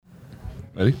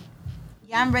Ready?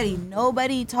 Yeah, I'm ready.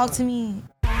 Nobody talk to me.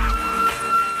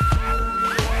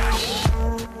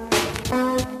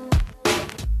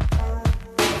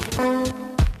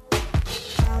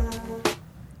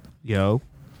 Yo,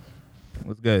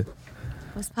 what's good?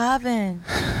 What's poppin'?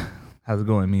 How's it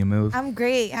going, Mia Mills? I'm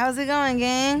great. How's it going,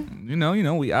 gang? You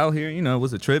know, we out here. You know, it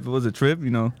was a trip. You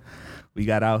know, we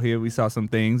got out here. We saw some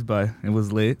things, but it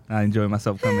was lit. I enjoyed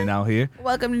myself coming out here.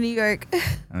 Welcome to New York.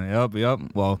 Yep.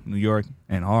 Well, New York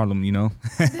and Harlem, you know.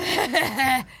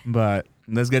 But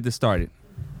let's get this started.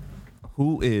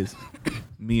 Who is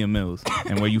Mia Mills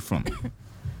and where you from?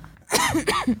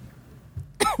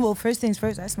 Well, first things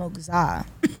first, I smoke za.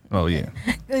 Oh, yeah.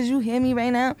 Because you hear me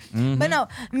right now? Mm-hmm. But no,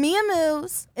 Mia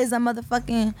Mills is a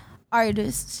motherfucking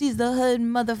artist. She's the hood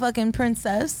motherfucking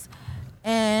princess.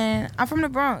 And I'm from the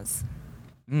Bronx.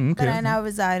 Okay. But I now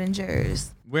reside in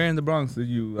Jersey. Where in the Bronx did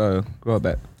you grow up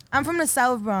at? I'm from the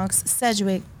South Bronx,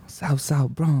 Sedgwick. South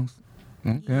Bronx.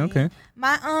 Okay.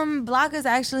 My block is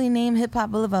actually named Hip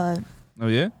Hop Boulevard. Oh,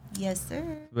 yeah? Yes, sir.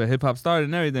 Where hip-hop started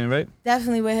and everything, right?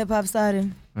 Definitely where hip hop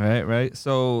started. Right.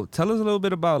 So tell us a little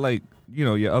bit about, like, you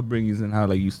know, your upbringings and how,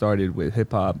 like, you started with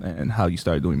hip-hop and how you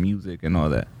started doing music and all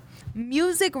that.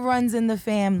 Music runs in the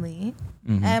family.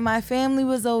 Mm-hmm. And my family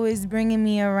was always bringing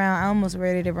me around. I almost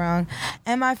read it wrong.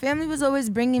 And my family was always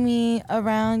bringing me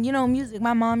around, you know, music.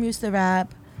 My mom used to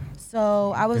rap.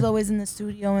 So I was always in the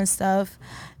studio and stuff.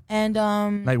 And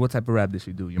Like, what type of rap did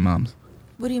she do, your mom's?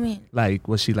 what do you mean? Like,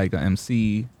 was she like an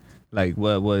MC? Like,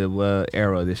 what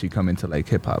era did she come into, like,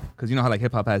 hip-hop? Because you know how, like,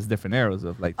 hip-hop has different eras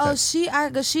of, like... Oh, she's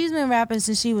been rapping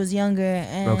since she was younger.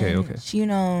 And Okay. she, you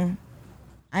know,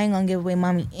 I ain't gonna give away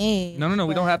mommy age. No,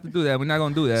 we don't have to do that. We're not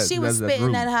gonna do that. She was That's spitting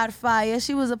rude. that hot fire.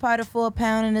 She was a part of 4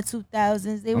 Pound in the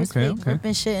 2000s. They was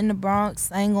flipping shit in the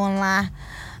Bronx. I ain't gonna lie.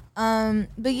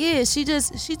 But yeah, she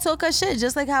took her shit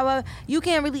just like how you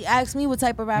can't really ask me what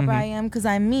type of rapper I am because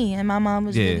I'm me and my mom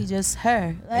was really just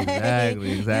her. Like,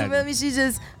 Exactly. You feel me? She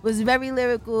just was very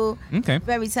lyrical,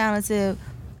 very talented,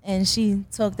 and she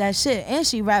took that shit. And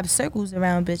she rapped circles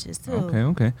around bitches too.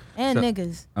 Okay. And So-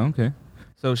 niggas. Okay.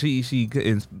 So she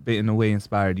in a way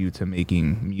inspired you to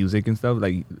making music and stuff,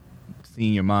 like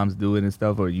seeing your moms do it and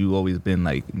stuff, or you always been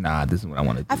like, nah, this is what I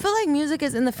want to do? I feel like music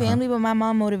is in the family, but my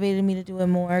mom motivated me to do it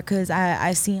more because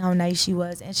I seen how nice she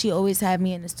was, and she always had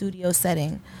me in the studio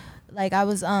setting. Like I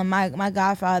was, my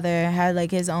godfather had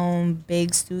like his own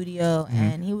big studio,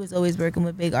 and he was always working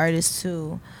with big artists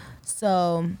too.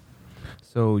 So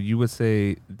you would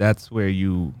say that's where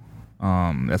you,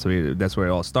 that's where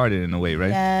it all started in a way, right?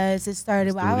 yes, it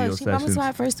started. I went to sessions.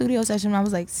 my first studio session when I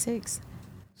was like 6.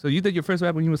 So you did your first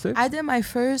rap when you were 6? I did my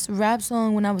first rap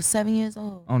song when I was 7 years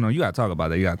old. Oh no, you gotta talk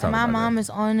about that. And my mom is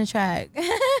on the track.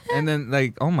 And then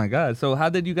like, oh my God. So how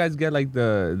did you guys get like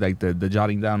the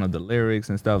jotting down of the lyrics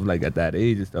and stuff like at that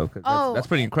age and stuff? 'Cause that's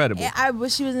pretty incredible. I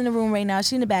wish she was in the room right now.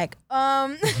 She in the back.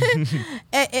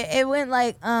 It went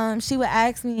like she would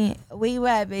ask me, "Where you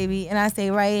at, baby?" And I say,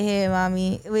 "Right here,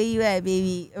 mommy." "Where you at,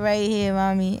 baby?" "Right here,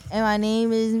 mommy." And my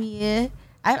name is Mia.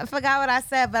 I forgot what I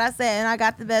said, but I said, and I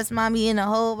got the best mommy in the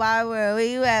whole wide world. "Where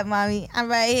you at, mommy?" "I'm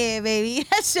right here, baby."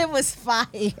 That shit was fire.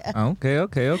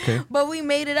 Okay. But we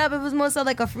made it up. It was more so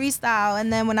like a freestyle.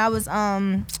 And then when I was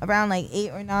around like 8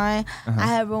 or 9, I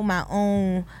had wrote my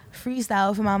own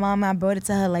freestyle for my mom. I brought it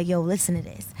to her like, "Yo, listen to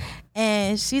this."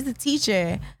 And she's a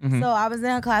teacher. So I was in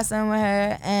her classroom with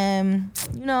her, and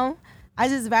you know, I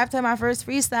just rapped her my first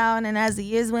freestyle. And then as the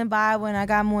years went by, when I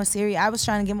got more serious, I was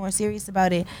trying to get more serious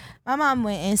about it. My mom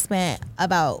went and spent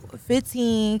about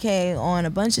 $15K on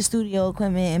a bunch of studio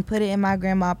equipment and put it in my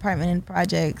grandma's apartment in the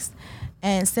projects.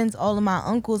 And since all of my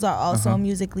uncles are also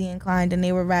musically inclined and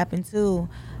they were rapping too,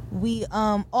 we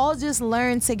all just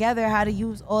learned together how to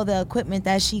use all the equipment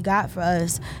that she got for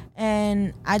us.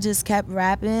 And I just kept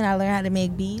rapping. I learned how to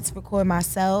make beats, record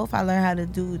myself. I learned how to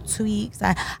do tweaks.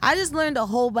 I just learned a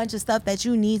whole bunch of stuff that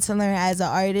you need to learn as an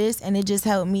artist, and it just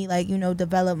helped me, like, you know,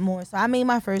 develop more. So I made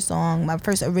my first song, my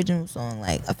first original song,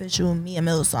 like official Mia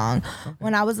Mills song,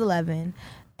 when I was 11.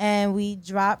 And we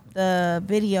dropped the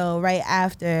video right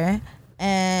after.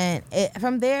 And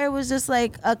from there, it was just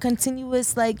like a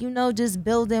continuous, like, you know, just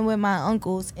building with my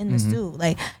uncles in the studio.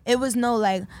 Like, it was no,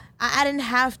 like, I didn't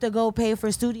have to go pay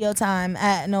for studio time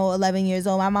at 11 years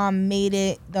old. My mom made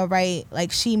it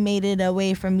like, she made it a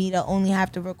way for me to only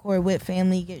have to record with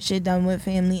family, get shit done with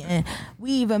family. And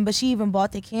she even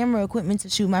bought the camera equipment to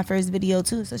shoot my first video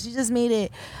too. So she just made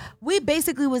it, we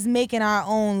basically was making our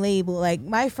own label. Like,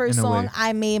 my first song,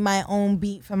 I made my own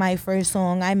beat for my first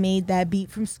song. I made that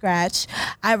beat from scratch.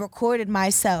 I recorded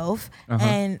myself,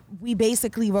 and we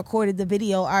basically recorded the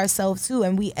video ourselves too.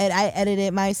 And I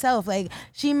edited myself. Like,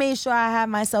 she made made sure I had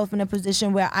myself in a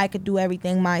position where I could do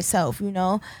everything myself, you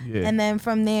know? Yeah. And then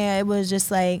from there, it was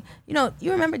just like, you know,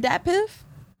 you remember DatPiff?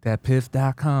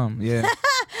 Datpiff.com. Yeah.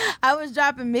 I was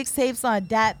dropping mixtapes on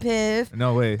DatPiff.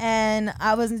 No way. And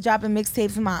I was dropping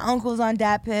mixtapes with my uncles on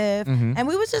DatPiff. Mm-hmm. And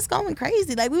we was just going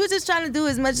crazy. Like, we were just trying to do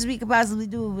as much as we could possibly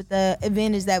do with the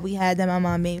advantage that we had that my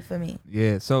mom made for me.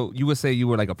 Yeah. So you would say you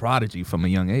were like a prodigy from a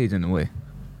young age in a way.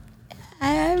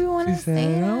 I don't want to say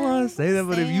that. I don't want to say that,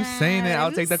 but if you saying it,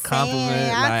 I'll take the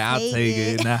compliment. I'll take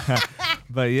it. Nah.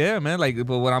 But yeah, man, like,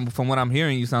 but from what I'm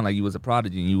hearing, you sound like you was a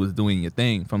prodigy and you was doing your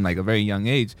thing from like a very young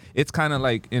age. It's kind of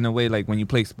like, in a way, like when you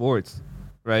play sports,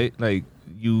 right? Like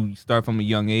you start from a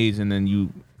young age and then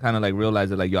you kind of like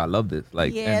realize that, like, yo, I love this.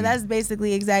 Like, yeah, that's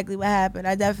basically exactly what happened.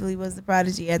 I definitely was the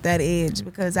prodigy at that age,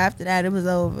 because after that it was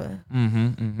over.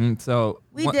 So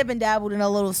we dip and dabbled in a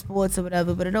little sports or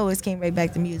whatever, but it always came right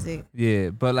back to music.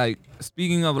 Yeah, but like,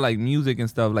 speaking of like music and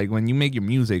stuff, like when you make your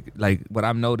music, like what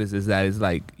I've noticed is that it's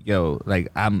like, yo, like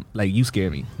I'm like, you scare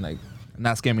me, like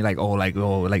not scare me like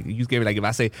like you scare me, like if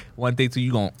I say one thing to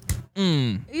you, gon'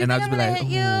 and I'll just be like,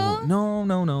 ooh,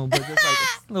 no, but just like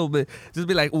a little bit, just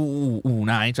be like, ooh,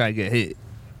 nah, I ain't trying to get hit,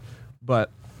 but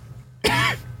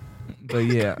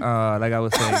yeah, like I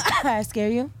was saying, I scare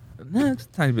you? No, just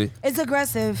a tiny bit. It's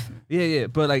aggressive. Yeah,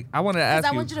 but like I wanted to ask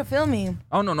you. I want you to feel me.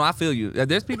 Oh no, I feel you.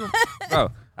 There's people,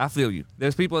 bro. I feel you.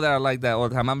 There's people that are like that all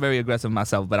the time. I'm very aggressive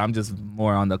myself, but I'm just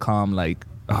more on the calm, like,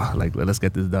 like let's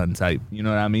get this done type. You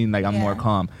know what I mean? Like I'm more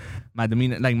calm. My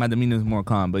demeanor is more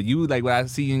calm. But you, like what I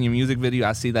see in your music video,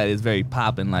 I see that it's very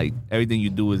popping. Like everything you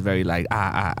do is very like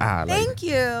Like, thank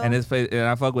you. And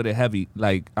I fuck with it heavy.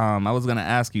 Like I was gonna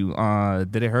ask you,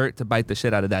 did it hurt to bite the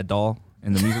shit out of that doll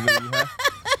in the music video you have?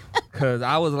 Cause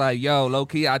I was like, yo, low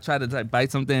key, I tried to like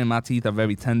bite something and my teeth are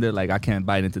very tender. Like I can't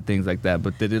bite into things like that.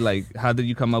 But did it like, how did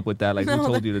you come up with that? Like who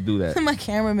told you to do that? My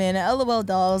cameraman at LOL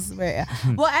Dolls.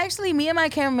 Well, actually, me and my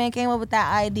cameraman came up with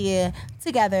that idea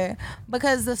together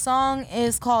because the song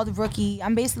is called Rookie.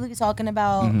 I'm basically talking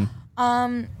about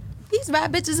these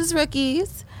rap bitches is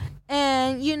rookies.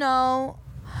 And, you know,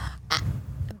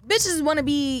 bitches want to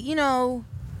be, you know,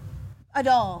 a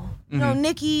doll. You know,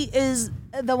 Nicki is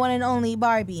the one and only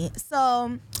Barbie.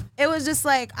 So it was just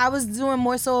like I was doing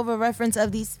more so of a reference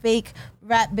of these fake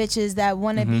rap bitches that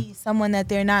want to be someone that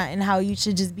they're not, and how you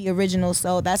should just be original.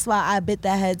 So that's why I bit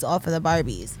the heads off of the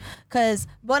Barbies.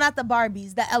 Well, not the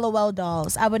Barbies, the LOL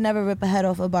dolls. I would never rip a head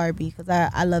off a Barbie because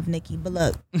I love Nicki. But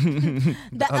look, the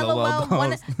LOL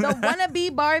the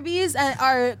wannabe Barbies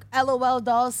are LOL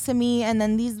dolls to me. And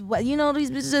then these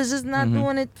bitches are just not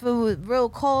doing it for real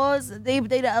cause. They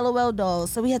the LOL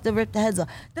dolls. So we had to rip the heads off.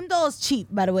 Them dolls cheap,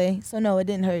 by the way. So no, it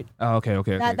didn't hurt. Oh,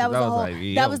 okay.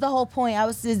 That was the whole point. I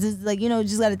was just like,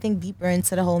 just got to think deeper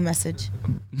into the whole message.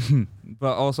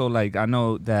 But also, like, I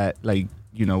know that, like,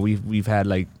 we've had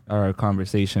like our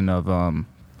conversation of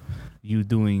you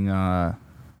doing. I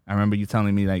remember you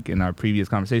telling me, like, in our previous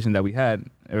conversation that we had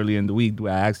earlier in the week,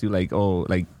 where I asked you, like,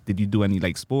 did you do any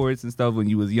like sports and stuff when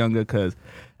you was younger? Cause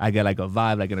I get like a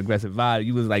vibe, like an aggressive vibe.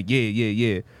 You was like,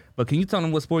 yeah. But can you tell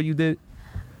them what sport you did?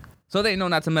 So they know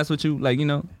not to mess with you, like,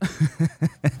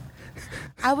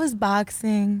 I was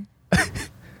boxing.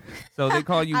 So they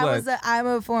call you what? I'm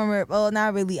a former, well,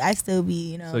 not really. I still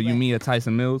be, So you Mia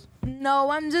Tyson Mills? No,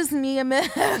 I'm just Mia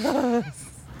Mills.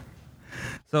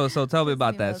 So tell me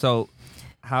about that. So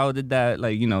how did that,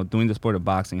 like, doing the sport of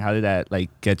boxing, how did that, like,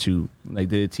 get you? Like,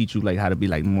 did it teach you, like, how to be,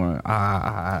 like, more,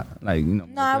 like, No,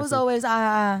 I was always,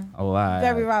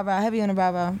 very rah-rah, heavy on the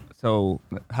rah-rah. So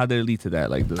how did it lead to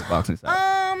that, like, the boxing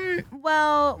side?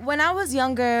 Well, when I was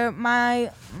younger,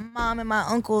 my mom and my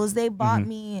uncles, they bought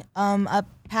me a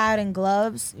pad and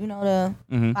gloves, the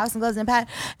boxing gloves and pad,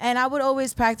 and I would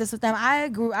always practice with them.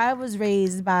 I was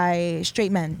raised by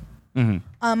straight men.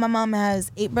 My mom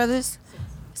has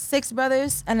 6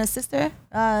 brothers and a sister.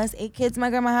 It's 8 kids my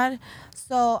grandma had.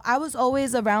 So I was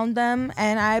always around them,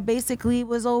 and I basically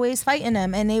was always fighting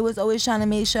them, and they was always trying to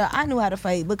make sure I knew how to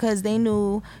fight, because they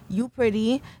knew you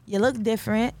pretty, you look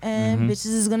different, and bitches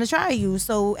is gonna try you.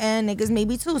 So, and niggas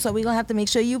maybe too. So we gonna have to make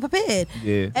sure you prepared.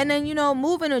 Yeah. And then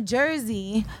moving to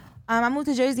Jersey. I moved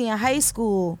to Jersey in high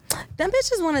school. Them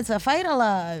bitches wanted to fight a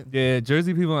lot. Yeah,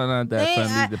 Jersey people are not that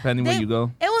friendly, depending where you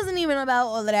go. It wasn't even about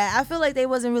all of that. I feel like they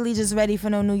wasn't really just ready for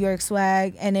no New York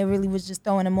swag, and it really was just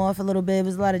throwing them off a little bit. It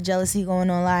was a lot of jealousy going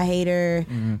on, a lot of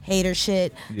hater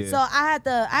shit. Yeah. So I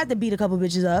had to beat a couple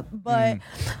bitches up. But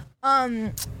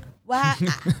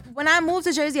When I moved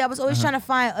to Jersey, I was always trying to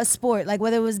find a sport, like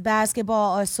whether it was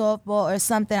basketball or softball or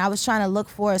something. I was trying to look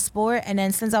for a sport. And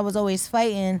then since I was always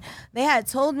fighting, they had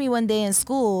told me one day in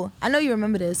school, I know you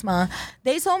remember this, Ma.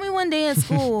 They told me one day in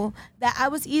school that I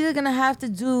was either going to have to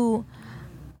do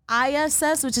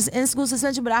ISS, which is in-school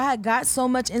suspension, but I had got so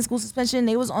much in-school suspension,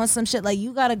 they was on some shit like,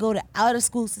 you got to go to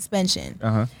out-of-school suspension.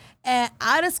 And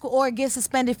out of school or get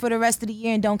suspended for the rest of the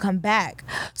year and don't come back.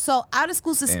 So out of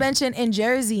school suspension in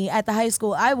Jersey at the high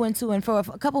school I went to, and for a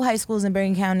couple high schools in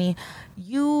Bergen County,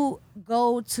 you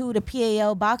go to the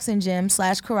PAL boxing gym /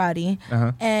 karate,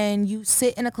 and you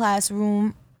sit in a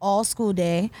classroom all school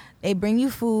day. They bring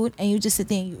you food and you just sit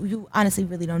there and you honestly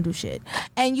really don't do shit.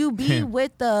 And you be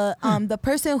with the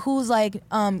person who's like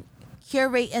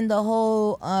curating the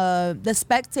whole the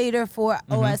spectator for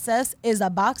OSS is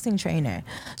a boxing trainer.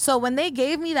 So when they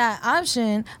gave me that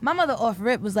option, my mother off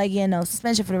rip was like, yeah, no,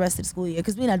 suspension for the rest of the school year,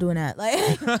 because we're not doing that.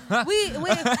 Like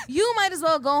you might as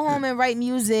well go home and write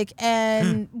music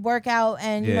and work out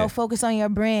and you know, focus on your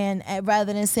brand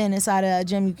rather than sitting inside a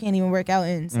gym you can't even work out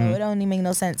in. So it don't even make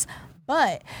no sense.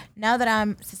 But now that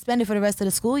I'm suspended for the rest of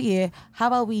the school year, how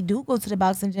about we do go to the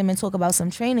boxing gym and talk about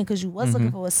some training, because you was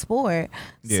looking for a sport.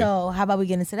 So how about we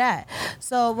get into that?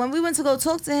 So when we went to go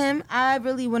talk to him, I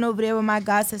really went over there with my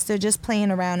god sister, just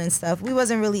playing around and stuff. We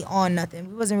wasn't really on nothing.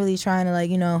 We wasn't really trying to, like,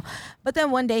 you know. But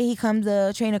then one day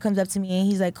the trainer comes up to me and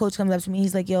he's like, coach comes up to me.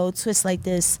 He's like, yo, twist like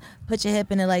this, put your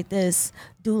hip in it like this,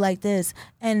 do like this.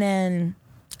 And then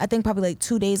I think probably like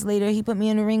 2 days later, he put me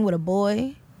in the ring with a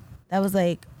boy that was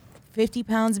like 50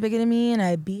 pounds bigger than me, and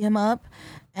I beat him up.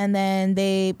 And then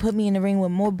they put me in the ring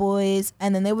with more boys.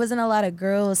 And then there wasn't a lot of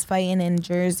girls fighting in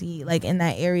Jersey, like in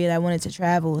that area that I wanted to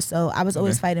travel. So I was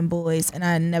always fighting boys, and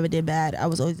I never did bad. I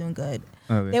was always doing good.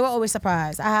 They were always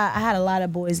surprised. I had a lot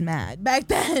of boys mad back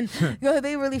then.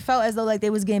 They really felt as though like they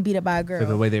was getting beat up by a girl. For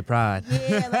the way they pride.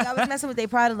 Yeah, like I was messing with their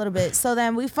pride a little bit. So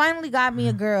then we finally got me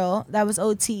a girl that was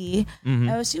OT.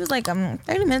 She was like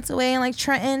 30 minutes away in like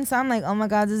Trenton. So I'm like, oh my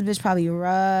God, this bitch probably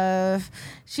rough.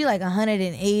 She like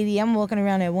 180. I'm walking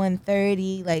around at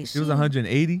 130. Like she was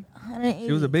 180? 180.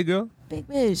 She was a big girl? Big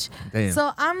bitch. Damn.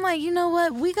 So I'm like, you know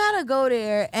what? We gotta go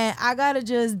there, and I gotta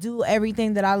just do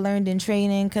everything that I learned in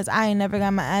training, because I ain't never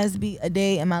got my ass beat a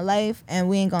day in my life, and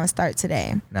we ain't gonna start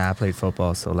today. Nah, I played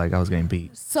football, so like I was getting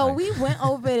beat. So like. we went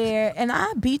over there, and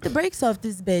I beat the brakes off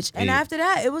this bitch. And after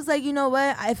that, it was like, you know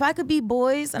what? If I could beat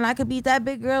boys and I could beat that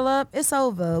big girl up, it's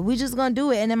over. We just gonna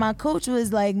do it. And then my coach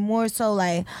was like, more so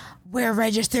like, we're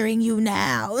registering you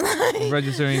now.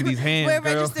 Registering these hands, We're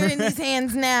girl. registering these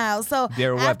hands now. So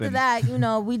They're a after weapon. that, you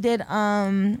know, we did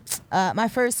my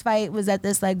first fight was at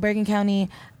this like Bergen County.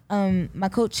 My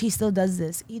coach, he still does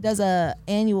this. He does a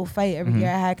annual fight every year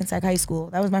at Hackensack High School.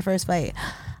 That was my first fight.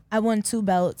 I won 2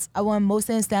 belts. I won most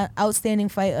outstanding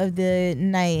fight of the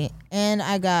night, and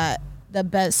I got the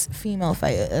best female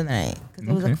fight of the night, because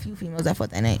there was like a few females that fought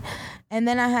that night. And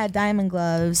then I had diamond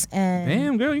gloves. And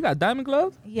damn, girl, you got diamond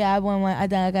gloves? yeah, I won one. I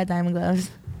got diamond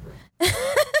gloves.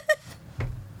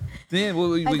 Damn,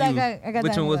 what I got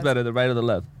which one was gloves. better, the right or the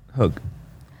left hook?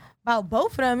 About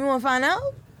both of them. You want to find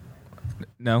out?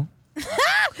 No.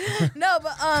 No,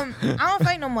 but I don't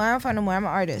fight no more. I'm an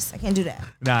artist. I can't do that.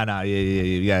 Nah,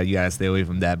 yeah. You gotta stay away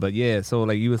from that. But yeah, so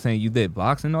like you were saying, you did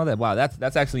boxing and all that. Wow,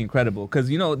 that's actually incredible. Because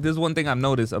you know, there's one thing I've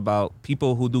noticed about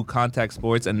people who do contact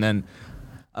sports, and then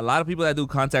a lot of people that do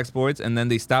contact sports and then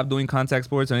they stop doing contact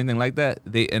sports or anything like that.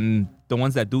 And the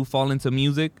ones that do fall into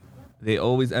music, they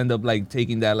always end up like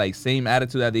taking that like same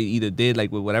attitude that they either did like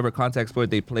with whatever contact sport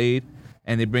they played.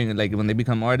 And they bring it, like, when they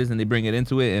become artists and they bring it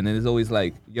into it, and it's always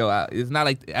like, yo, it's not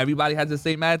like everybody has the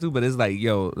same attitude, but it's like,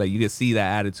 yo, like, you can see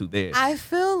that attitude there. I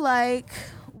feel like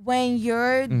when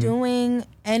you're doing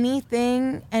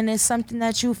anything and it's something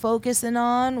that you focusing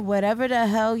on, whatever the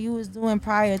hell you was doing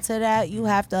prior to that, you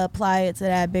have to apply it to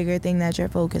that bigger thing that you're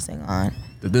focusing on.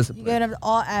 The discipline. You get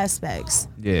all aspects.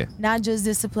 Yeah. Not just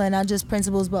discipline, not just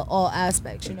principles, but all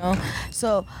aspects, you know?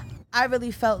 So I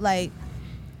really felt like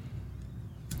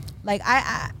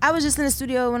I was just in the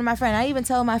studio with one of my friends. I even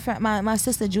tell my friend, my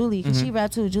sister Julie, because she rap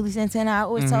too, Julie Santana. I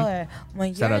always tell her,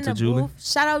 when you're in the booth,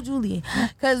 shout out Julie,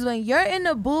 because when you're in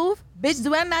the booth, bitch,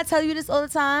 do I not tell you this all the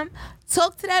time?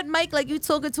 Talk to that mic like you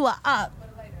talking to a op.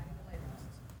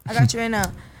 I got you right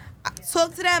now.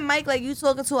 Talk to that mic like you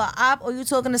talking to an op, or you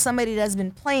talking to somebody that's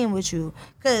been playing with you.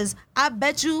 Because I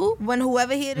bet you when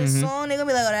whoever hear this song, they're going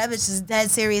to be like, oh, that bitch is dead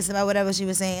serious about whatever she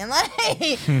was saying.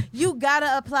 Like, you got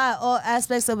to apply all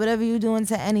aspects of whatever you're doing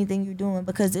to anything you're doing,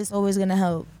 because it's always going to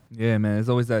help. Yeah, man. It's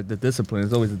always the discipline.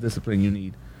 It's always the discipline you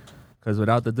need. Because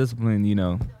without the discipline, you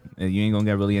know, you ain't going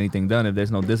to get really anything done if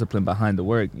there's no discipline behind the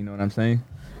work. You know what I'm saying?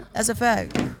 That's a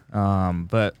fact.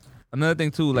 But another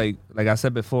thing too, like I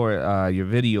said before, your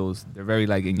videos, they're very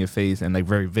like in your face and like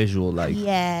very visual, like.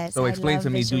 Yes. So explain to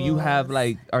me, do you have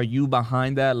like, are you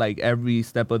behind that, like every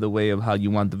step of the way of how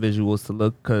you want the visuals to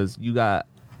look? Because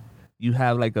you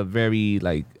have like a very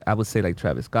like, I would say like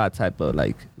Travis Scott type of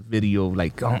like video,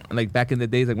 like back in the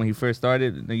days, like when he first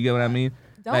started. You get what I mean?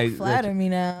 Don't like, flatter me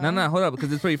now. No, hold up,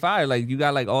 because it's pretty fire. Like you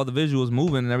got like all the visuals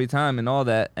moving and every time and all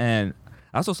that. And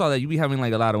I also saw that you be having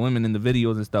like a lot of women in the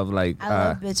videos and stuff. Like I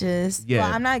love bitches. Yeah.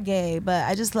 Well, I'm not gay, but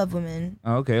I just love women.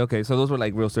 Okay. So those were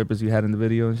like real strippers you had in the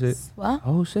video and shit. What?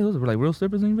 Oh shit, those were like real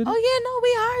strippers in your video. Oh yeah, no, we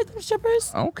hired them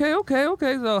strippers.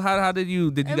 Okay. So how did you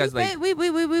And guys like? we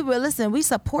listen. We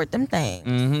support them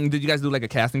things. Did you guys do like a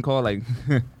casting call? Like,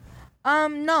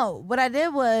 No. What I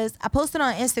did was I posted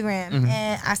on Instagram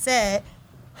and I said,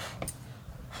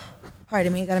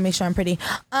 pardon me, gotta make sure I'm pretty.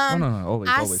 no, always.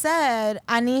 I said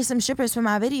I need some strippers for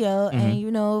my video,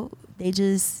 and they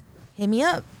just hit me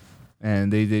up.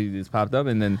 And they just popped up,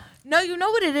 and then. No, you know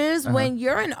what it is? When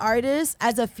you're an artist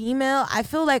as a female, I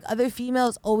feel like other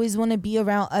females always want to be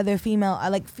around other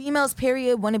like females,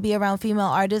 period, want to be around female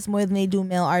artists more than they do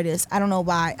male artists. I don't know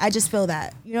why. I just feel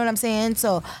that. You know what I'm saying?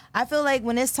 So I feel like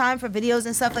when it's time for videos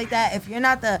and stuff like that, if you're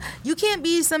not you can't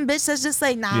be some bitch that's just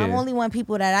like, nah, I only want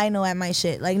people that I know at my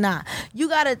shit. Like, nah. You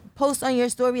got to post on your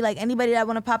story, like, anybody that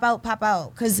want to pop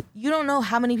out. Because you don't know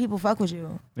how many people fuck with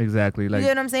you. Exactly. Like, you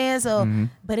know what I'm saying? So,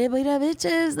 but it be the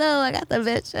bitches, though. I got the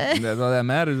bitches. That's all that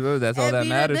matters, bro. That's all that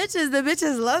matters. The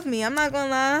bitches love me. I'm not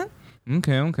gonna lie.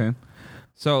 Okay.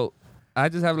 So I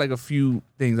just have like a few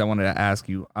things I wanted to ask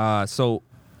you. So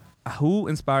who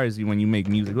inspires you when you make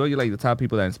music? Who are you like the top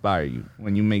people that inspire you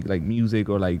when you make like music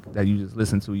or like that you just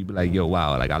listen to? You be like, yo,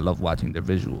 wow, like I love watching their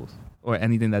visuals or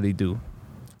anything that they do.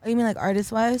 Oh, you mean like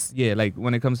artist wise? Yeah, like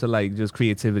when it comes to like just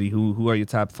creativity, who are your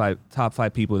top five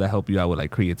people that help you out with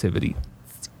like creativity?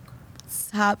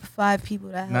 Top 5 people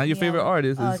that help Not your me favorite out.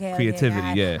 artist is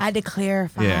creativity. Okay. I had to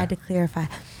clarify. Yeah.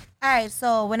 All right,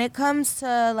 so when it comes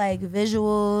to like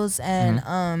visuals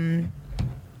and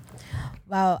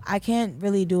wow, I can't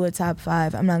really do a top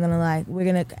 5. I'm not gonna lie.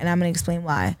 I'm gonna explain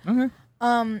why. Okay.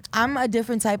 I'm a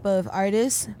different type of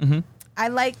artist. I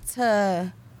like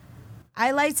to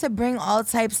bring all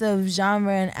types of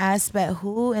genre and aspect.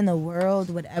 Who in the world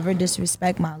would ever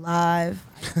disrespect my live?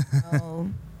 I don't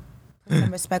know. Put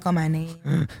some respect on my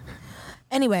name.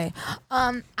 Anyway,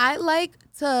 I like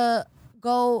to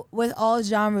go with all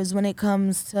genres when it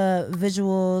comes to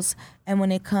visuals and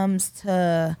when it comes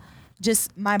to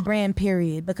just my brand,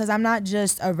 period. Because I'm not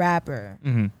just a rapper.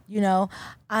 You know,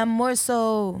 I'm more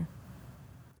so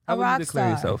a rock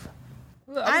star. Yourself?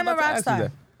 I'm a rock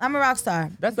star. I'm a rock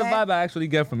star. That's the vibe I actually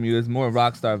get from you. It's more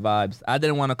rock star vibes. I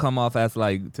didn't want to come off as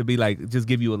like to be like just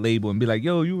give you a label and be like,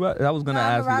 yo, you. I was gonna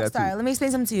ask I'm a rock you that star. too. Let me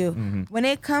explain something to you. When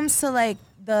it comes to like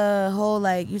the whole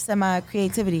like you said my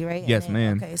creativity, right? Yes,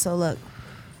 ma'am. Okay, so look,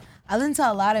 I listened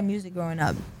to a lot of music growing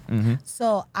up.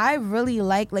 So I really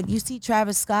like you see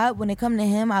Travis Scott. When it come to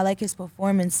him, I like his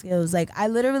performance skills. Like I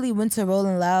literally went to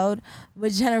Rolling Loud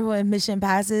with general admission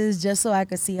passes just so I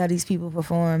could see how these people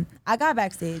perform. I got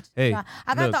backstage. Hey, I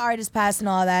got look, the artist pass and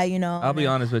all that, you know. I'll be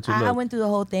honest with you. I Look. went through the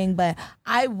whole thing, but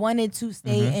I wanted to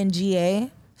stay in GA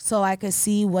so I could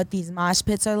see what these mosh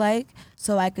pits are like,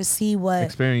 so I could see what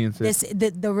experiences.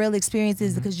 the real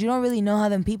experiences, because you don't really know how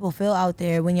them people feel out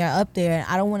there when you're up there. And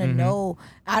I don't want to know.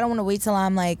 I don't want to wait till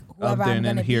I'm like whoever I'm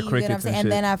gonna be. You know what I'm saying?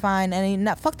 And then I find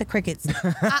fuck the crickets.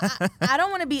 I don't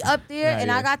want to be up there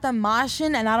and I got them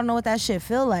moshing and I don't know what that shit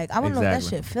feel like. I want to know what that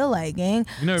shit feel like, gang.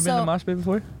 You never been to mosh pit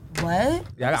before? What?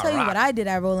 Yeah, I'll tell you what I did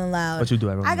at Rolling Loud. What you do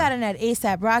at Rolling I got in that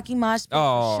ASAP Rocky mosh.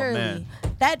 Oh, surely. man.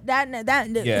 That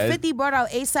 50 brought out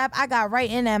ASAP. I got right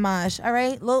in that mosh. All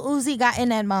right, Lil Uzi got in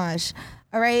that mosh.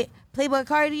 All right, Playboy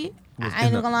Cardi. I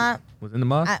ain't gonna lie. Was in the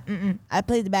mosh? I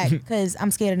played the back because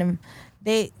I'm scared of them.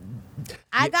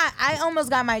 I almost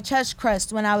got my chest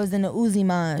crushed when I was in the Uzi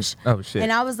mosh. Oh shit.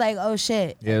 And I was like, oh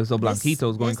shit. Yeah, so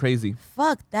Blanquitos going crazy.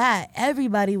 Fuck that.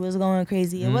 Everybody was going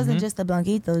crazy. It wasn't just the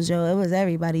Blanquitos, Joe. It was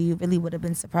everybody. You really would have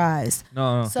been surprised.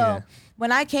 No. So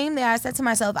when I came there, I said to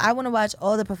myself, I want to watch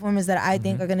all the performers that I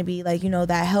think are going to be like,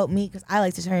 that help me, because I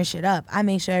like to turn shit up. I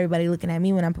make sure everybody looking at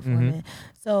me when I'm performing.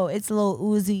 So it's Lil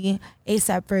Uzi.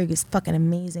 ASAP Ferg is fucking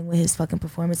amazing with his fucking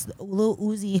performance. Lil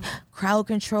Uzi, crowd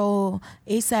control.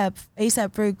 ASAP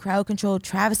Ferg, crowd control.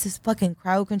 Travis is fucking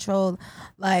crowd control.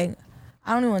 Like,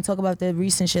 I don't even want to talk about the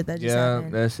recent shit that just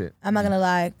happened. Yeah, that shit. I'm not going to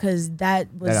lie, because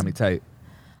that got me tight.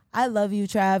 I love you,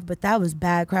 Trav, but that was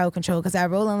bad crowd control. Because at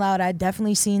Rolling Loud, I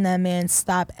definitely seen that man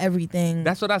stop everything.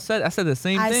 That's what I said. I said the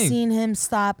same thing. I seen him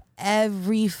stop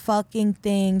every fucking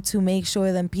thing to make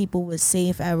sure them people was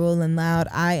safe at Rolling Loud.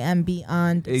 I am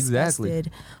beyond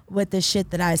disgusted with the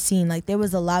shit that I seen. Like, there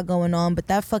was a lot going on, but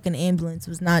that fucking ambulance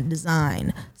was not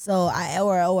designed. So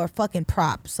or fucking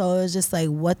prop. So it was just like,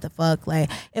 what the fuck? Like,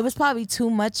 it was probably too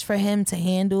much for him to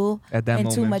handle at that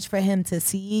moment. Too much for him to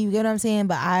see. You get what I'm saying?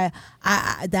 But I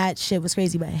that shit was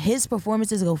crazy. But his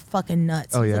performances go fucking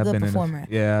nuts. Oh, yeah, He's a good performer.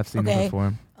 I've seen him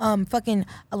perform. Fucking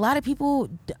a lot of people.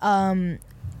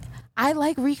 I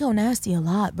like Rico Nasty a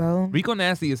lot, bro. Rico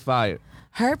Nasty is fire.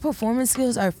 Her performance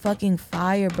skills are fucking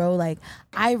fire, bro. Like,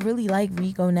 I really like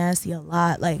Rico Nasty a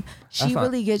lot. Like, she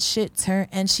really gets shit turned,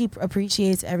 and she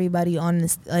appreciates everybody on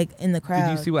this, like, in the crowd.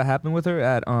 Did you see what happened with her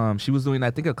at? She was doing,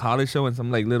 I think, a college show and some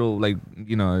like little, like,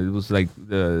 you know, it was like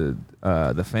the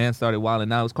fans started wilding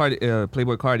out. It was Cardi,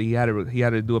 Playboy Cardi. He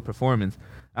had to do a performance.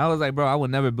 I was like, bro, I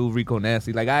would never boo Rico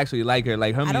Nasty. Like, I actually like her.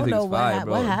 Like, her music is fire,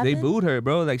 bro. They booed her,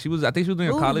 bro. Like, I think she was doing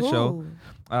a college show.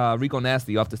 Rico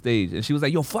Nasty off the stage, and she was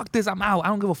like, "Yo, fuck this, I'm out. I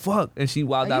don't give a fuck." And she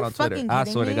wilded out on Twitter. I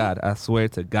swear to God. I swear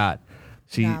to God.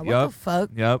 She, what the fuck?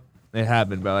 Yep, it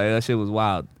happened, bro. Like, that shit was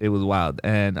wild. It was wild,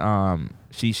 and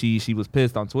she was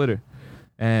pissed on Twitter,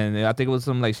 and I think it was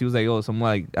some like she was like, "Oh, some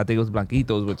like I think it was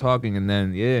Blanquitos were talking," and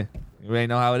then you already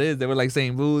know how it is. They were like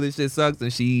saying, "Boo, this shit sucks,"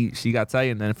 and she got tight,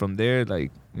 and then from there,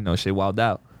 like, you know, shit wilded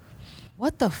out.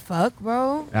 What the fuck,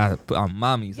 bro? I put on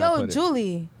mommies. Yo,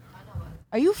 Julie.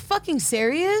 Are you fucking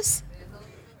serious?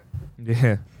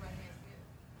 Yeah.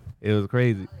 It was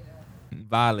crazy.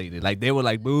 Violated. Like, they were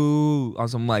like, boo, on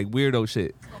some like weirdo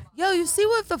shit. Yo, you see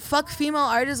what the fuck female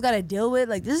artists gotta deal with?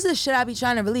 Like, this is the shit I be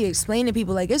trying to really explain to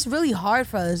people. Like, it's really hard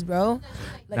for us, bro.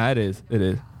 Like, nah, it is. It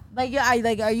is. Like, yeah,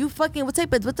 are you fucking, what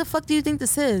the fuck do you think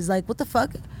this is? Like, what the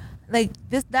fuck? Like,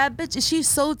 that bitch, she's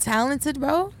so talented,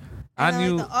 bro. And I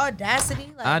knew. Like, the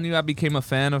audacity. Like, I knew I became a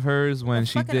fan of hers when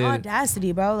she did.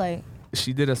 Audacity, bro. Like,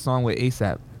 she did a song with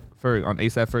ASAP Ferg on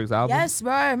ASAP Ferg's album. Yes,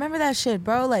 bro. I remember that shit,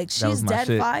 bro. Like, she's dead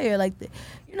shit. Fire. Like,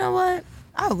 you know what?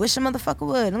 I wish a motherfucker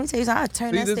would. Let me tell you something. I'd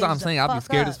turn that stage. This is what I'm saying. I'll be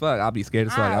scared as fuck. I'll be scared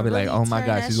as fuck. I'll be like, oh my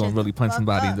God, she's gonna really punch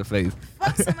somebody in the face.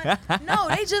 Fuck somebody. No,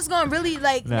 they just gonna really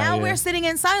like. Now we're sitting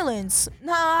in silence.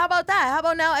 No, how about that? How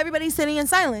about now everybody's sitting in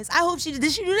silence? I hope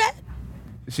did she do that?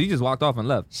 She just walked off and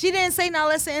left. She didn't say now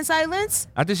let's sit in silence.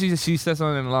 I think she said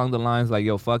something along the lines like,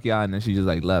 yo, fuck y'all, and then she just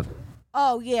like left.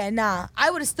 Oh yeah, nah.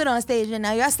 I would have stood on stage, and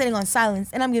now y'all sitting on silence,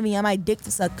 and I'm giving you my dick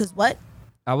to suck. Cause what?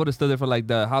 I would have stood there for like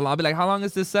how long? I'll be like, how long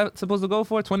is this set supposed to go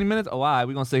for? 20 minutes? Oh, all right,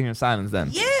 we're gonna sit here in silence then.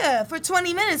 Yeah, for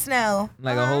 20 minutes now.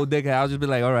 Like a whole dickhead. I'll just be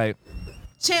like, all right.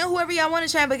 Chant whoever y'all want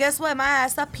to chant, but guess what? My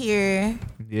ass up here.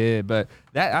 Yeah, but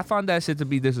I found that shit to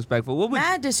be disrespectful.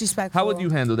 Mad disrespectful. How would you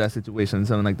handle that situation?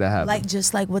 Something like that happened? Like,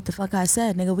 just like what the fuck I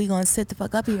said, nigga. We gonna sit the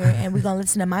fuck up here and we gonna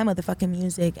listen to my motherfucking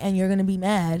music, and you're gonna be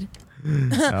mad.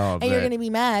 Oh, and you're gonna be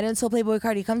mad until Playboy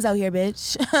Cardi comes out here,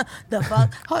 bitch. The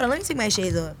fuck? Hold on, let me take my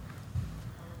shades off.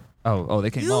 Oh, they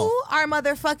came off. You are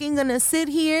motherfucking gonna sit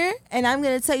here, and I'm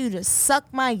gonna tell you to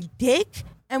suck my dick,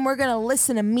 and we're gonna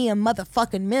listen to Mia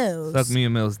motherfucking Mills. Suck Mia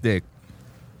Mills' dick.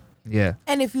 Yeah.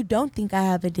 And if you don't think I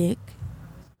have a dick,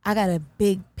 I got a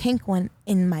big pink one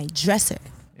in my dresser.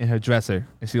 In her dresser,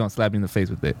 and she gonna slap you in the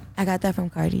face with it. I got that from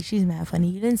Cardi. She's mad funny.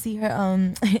 You didn't see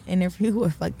her interview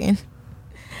with fucking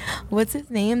what's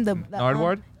his name? The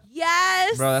Nardwuar?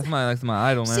 Yes. Bro, that's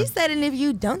my idol, man. She said, and if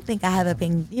you don't think I have a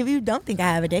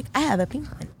dick, I have a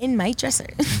pink one in my dresser.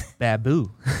 Babu.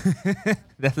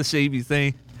 That's the shit you be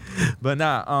saying. But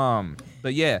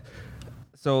but yeah.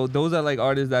 So those are like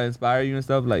artists that inspire you and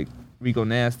stuff, like Rico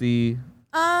Nasty.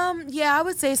 Yeah, I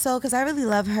would say so, because I really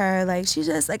love her. Like, she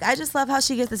just, like, I just love how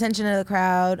she gets attention of the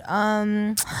crowd.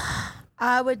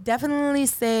 I would definitely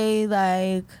say,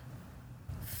 like,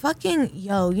 fucking,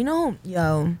 I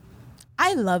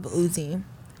love Uzi.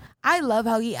 I love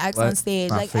how he acts on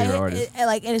stage. My favorite artist.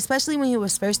 And especially when he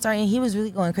was first starting, he was really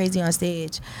going crazy on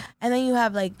stage. And then you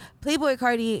have like Playboy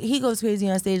Cardi, he goes crazy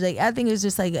on stage. Like, I think it's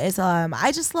just like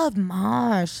I just love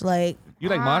Mosh. Like, you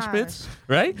like mosh pits,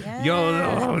 right? Yeah,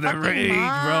 yo, the rage, bro,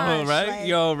 right? Like,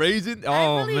 yo, raging.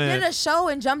 Oh, I really man. did a show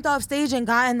and jumped off stage and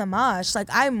got in the mosh. Like,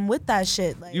 I'm with that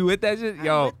shit. Like, you with that shit?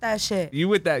 Yo. I'm with that shit. You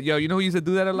with that? Yo, you know who used to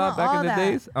do that a lot back in the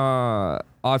days?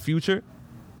 Odd Future.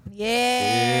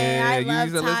 Yeah, I love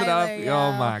used to Tyler. listen to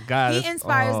oh my God. He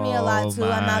inspires me a lot too.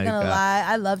 I'm not gonna lie.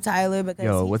 I love Tyler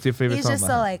because what's your favorite he's song? He's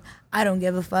just so like, I don't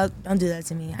give a fuck. Don't do that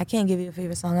to me. I can't give you a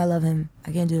favorite song. I love him.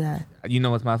 I can't do that. You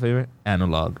know what's my favorite?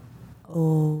 Analog.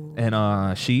 Oh.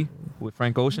 And She with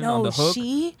Frank Ocean on the hook.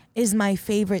 She is my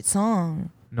favorite song.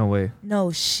 No way.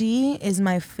 No, She is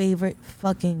my favorite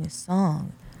fucking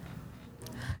song.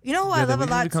 You know who I love a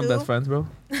lot too? We become best friends, bro.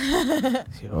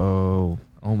 Yo.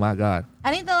 Oh my God. I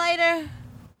need the lighter.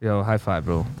 Yo, high five,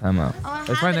 bro. Time out. Oh,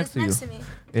 It's right next to you. to me.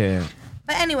 Yeah.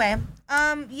 But anyway,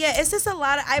 yeah, it's just a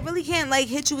lot of. I really can't like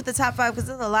hit you with the top 5 because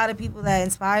there's a lot of people that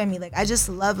inspire me. Like I just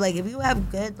love like if you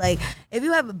have good like if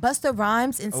you have Busta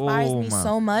Rhymes inspires me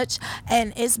so much,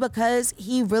 and it's because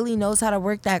he really knows how to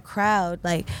work that crowd.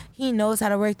 Like he knows how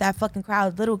to work that fucking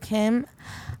crowd. Little Kim.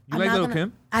 You like Little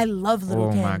Kim? I love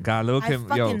Little Kim. Oh my God, Little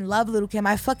Kim. I fucking love Little Kim.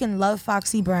 I fucking love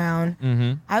Foxy Brown.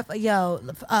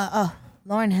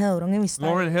 Lauryn Hill. Don't get me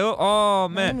started. Lauryn Hill? Oh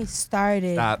Don't man. get me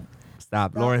started. Stop.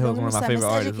 Lauryn Hill is one of my favorite artists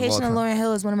of all Education of time. Lauryn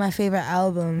Hill is one of my favorite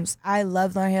albums. I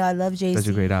love Lauryn Hill. I love Jay-Z.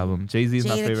 Such a great album. Jay-Z is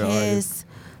my favorite artist.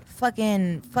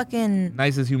 Fucking.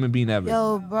 Nicest human being ever.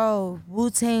 Yo, bro,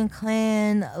 Wu-Tang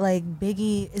Clan, like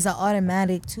Biggie is an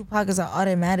automatic. Tupac is an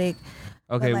automatic.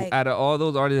 Okay, like, out of all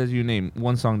those artists that you name,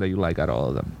 one song that you like out of all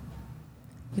of them.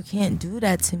 You can't do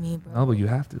that to me, bro. No, but you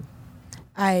have to.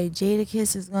 Alright,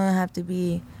 Jadakiss is gonna have to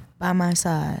be by my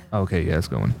side. Okay, yeah, it's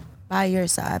going. By your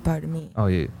side, pardon me. Oh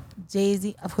yeah.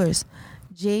 Jay-Z, of course.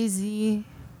 Jay-Z,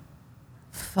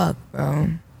 fuck, bro.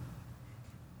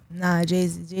 Nah,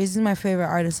 Jay-Z. Jay-Z's my favorite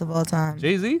artist of all time.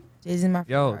 Jay-Z? Jay-Z's my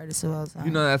favorite artist of all time.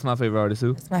 You know that's my favorite artist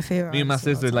too. It's my favorite. Me and my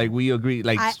sister, like we agree,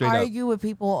 like I straight up. argue with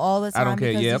people all the time I don't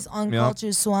care. because these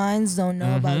uncultured swines don't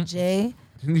know about Jay.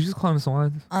 You just call them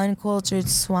swines. Uncultured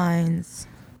swines.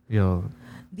 Yo.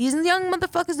 These young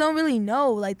motherfuckers don't really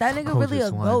know. Like that nigga really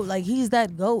a goat. Like he's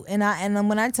that goat. And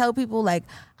when I tell people like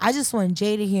I just want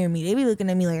Jay to hear me, they be looking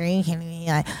at me like, are you kidding me?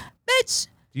 Like, bitch.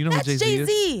 Do you know that's who Jay-Z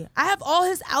Jay-Z. I have all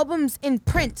his albums in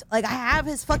print. Like I have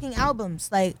his fucking albums.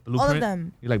 Like Blueprint? all of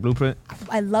them. You like Blueprint?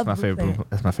 I love That's my Blueprint. favorite.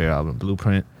 That's my favorite album,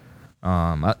 Blueprint.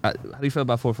 How do you feel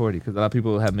about 440? Because a lot of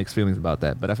people have mixed feelings about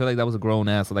that, but I feel like that was a grown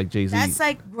ass like Jay-Z. That's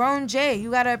like grown Jay.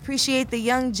 You gotta appreciate the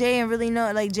young Jay and really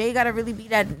know, like Jay gotta really be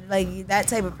that like that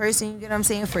type of person. You get what I'm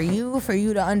saying? For you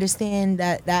to understand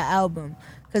that album,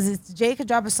 because it's Jay could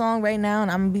drop a song right now and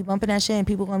I'm gonna be bumping that shit and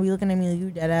people gonna be looking at me like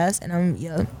you dead ass and I'm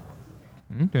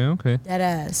Okay. dead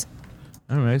ass.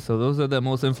 All right, so those are the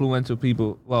most influential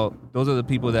people. Well, those are the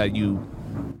people that you.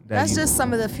 That's just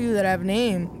some of the few that I've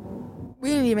named. We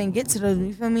didn't even get to the,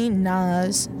 you feel me?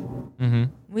 Nas. Mm-hmm.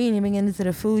 We didn't even get into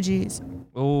the Fugees.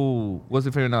 Oh, what's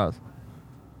your favorite Nas?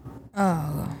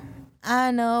 Oh,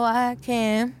 I know I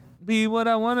can. Be what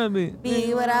I wanna be.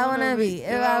 Be what I wanna be.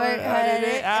 If I work hard at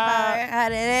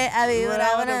it, I'll be what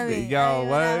I wanna be. Yo,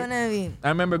 what? I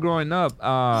remember growing up.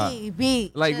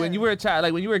 Like when you were a child,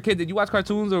 like when you were a kid, did you watch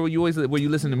cartoons or were you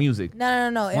listening to music?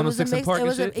 No. It was a mix.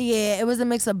 It was a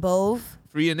mix of both.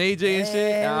 Free and AJ and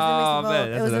shit. Oh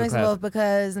man, it was a mix of both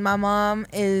because my mom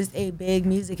is a big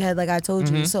music head, like I told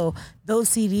you. So those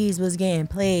CDs was getting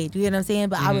played. You get what I'm saying?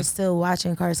 But I was still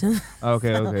watching cartoons.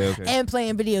 Okay. And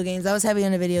playing video games. I was heavy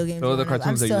into video games. So the cartoons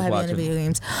I'm that still you was heavy watching. into video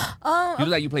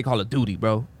games. You play Call of Duty,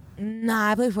 bro?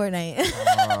 Nah, I play Fortnite.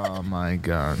 Oh my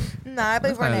god. Nah, I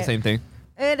play That's Fortnite. kind of the same thing.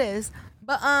 It is.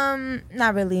 But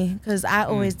not really, because I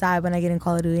always die when I get in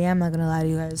Call of Duty. I'm not gonna lie to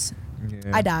you guys.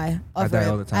 Yeah. I die. I die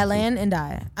all the time, I land and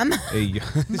die.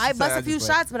 Might bust a few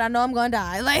shots, but I know I'm gonna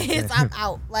die. Like I'm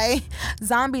out. Like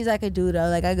zombies, I could do though.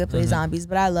 Like I could play zombies,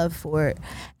 but I love Fort.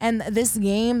 And this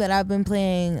game that I've been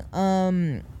playing,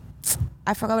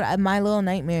 I forgot what My Little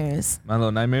Nightmares. My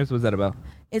Little Nightmares. What's that about?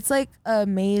 It's like a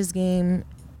maze game,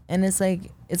 and it's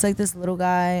like this little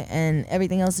guy, and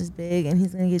everything else is big, and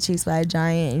he's gonna get chased by a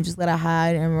giant, and you just gotta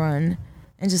hide and run,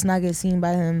 and just not get seen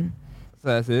by him. So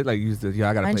that's it. Like I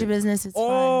gotta Mind play. your business. It's fun.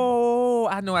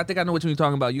 I know. I think I know what you're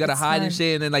talking about. You gotta hide and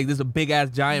shit, and then like there's a big ass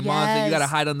giant monster. You gotta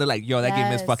hide under that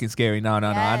game is fucking scary. No.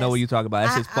 I know what you're talking about.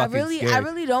 That's just fucking scary. I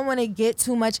really don't want to get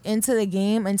too much into the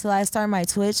game until I start my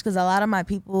Twitch, because a lot of my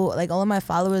people, like all of my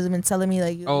followers, have been telling me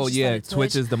like,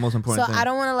 Twitch is the most important thing. So I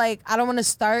don't want to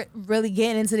start really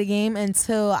getting into the game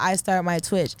until I start my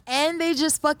Twitch. And they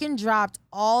just fucking dropped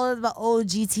all of the old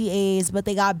GTAs, but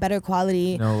they got better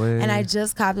quality. No way. And I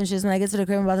just copped them shits. When I get to the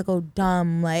crib, I'm about to go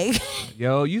dumb. Like,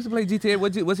 yo, you used to play GTA.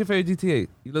 What's your favorite GTA?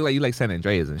 You look like you like San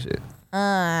Andreas and shit.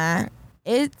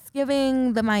 It's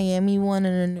giving the Miami one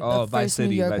and the first New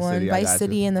York one. Vice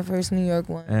City and the first New York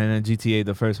one. And then GTA,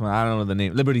 the first one. I don't know the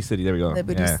name. Liberty City. There we go.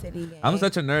 Liberty City. Yeah. I'm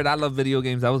such a nerd. I love video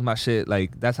games. That was my shit.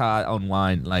 Like that's how I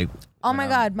unwind. Like. Oh my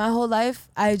God, my whole life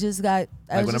I was just playing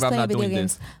video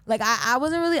games. Like I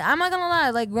wasn't really, I'm not gonna lie,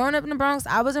 like growing up in the Bronx,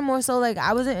 I wasn't more so like,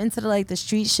 I wasn't into the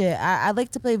street shit. I like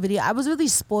to play video. I was really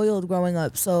spoiled growing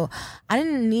up, so I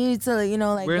didn't need to,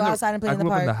 go outside and play in the park. I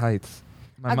grew up in the Heights.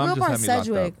 I grew up on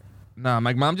Sedgwick. Nah,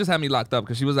 my mom just had me locked up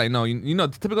because she was like, no, you know,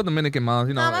 typical Dominican moms,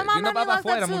 you know, Nah, my mom had me locked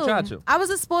up too. muchacho. I was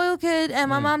a spoiled kid, and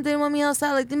my mom didn't want me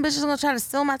outside. Like, them bitches gonna try to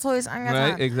steal my toys. I ain't got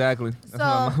time. Right, exactly. That's So, what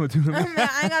my mom would do to me.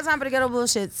 I ain't got time for the ghetto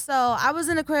bullshit. So I was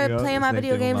in the crib Yeah, playing the my same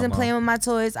video thing with games my and mom. playing with my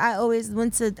toys. I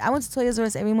went to Toys R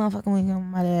Us every motherfucking weekend with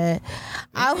my dad.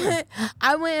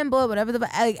 I went and bought whatever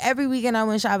like every weekend I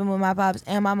went shopping with my pops,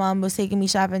 and my mom was taking me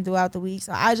shopping throughout the week.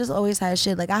 So I just always had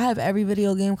shit. Like I have every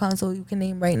video game console you can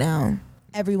name right now.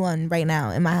 Everyone right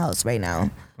now in my house right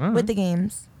now with the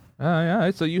games.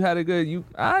 Yeah. So you had a good shit.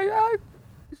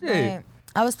 Right.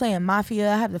 I was playing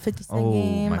Mafia. I have the 50 Cent Oh,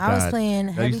 game. my I was God. playing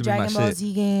That heavy used to be my Dragon Ball shit.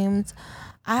 Z games.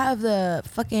 I have the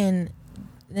fucking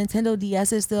Nintendo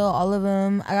DS's still, all of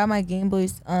them. I got my Game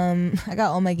Boys. I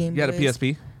got all my Game You Boys. had a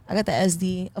PSP? I got the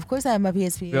SD. Of course, I have my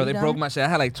PSP. Girl, they broke my shit. I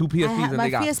had like 2 PSPs and my they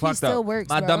got PSP fucked still up. works,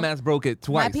 My bro. dumb ass broke it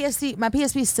twice. My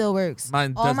PSP still works.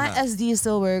 Mine all does my not. SDs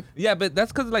still work. Yeah, but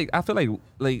that's because like I feel like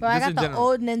Bro, I just got in the general,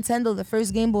 old Nintendo, the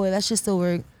first Game Boy. That shit still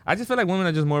work. I just feel like women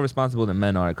are just more responsible than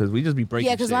men are because we just be breaking.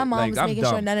 Yeah, because shit. my mom Like, was I'm making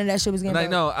dumb. sure none of that shit was getting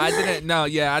Like broke. no, I didn't. No,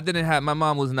 yeah, I didn't have. My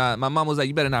mom was not. My mom was like,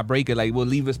 you better not break it. Like we'll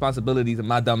leave responsibilities in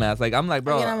my dumb ass. Like I'm like,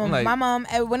 bro. Yeah, I'm like, my mom,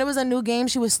 when it was a new game,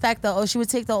 she would she would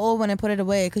take the old one and put it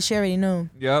away because she already knew.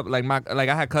 yep. Like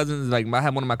I had cousins. Like I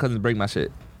had one of my cousins break my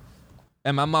shit,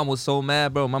 and my mom was so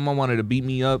mad, bro. My mom wanted to beat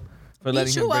me up for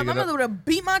letting him break My it up. mother would have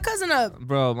beat my cousin up.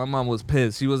 Bro, my mom was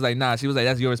pissed. She was like, nah. She was like,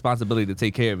 that's your responsibility to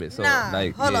take care of it. So Nah,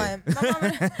 like, hold yeah. on. My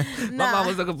mom, My mom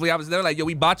was the complete opposite. They were like, yo,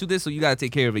 we bought you this, so you gotta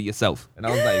take care of it yourself. And I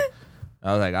was like,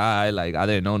 all right, like I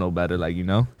didn't know no better, like you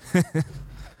know.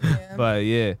 Yeah. But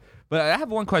yeah. But I have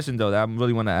one question though that I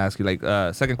really want to ask you. Like,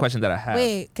 second question that I have.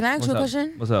 Wait, can I ask you a What's up?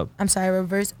 question? What's up? I'm sorry,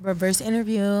 reverse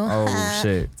interview. Oh,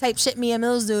 shit. Type shit me and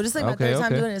Mills do. This is like my Okay, third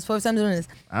time okay. doing this, fourth time doing this.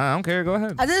 I don't care. Go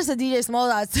ahead. I did this to DJ Small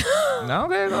Dots. No,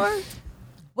 okay, go ahead.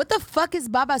 What the fuck is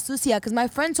Baba Sucia? Because my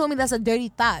friend told me that's a dirty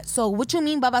thought. So what you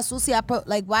mean Baba Sucia?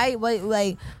 Like why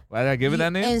like Why did I give it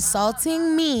that name?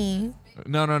 insulting me?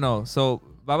 No. So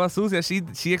Baba Sucia,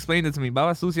 she explained it to me.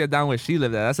 Baba Sucia down where she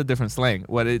lived at. That's a different slang.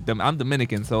 I'm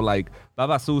Dominican, so like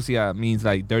Baba Sucia means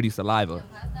like dirty saliva.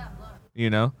 You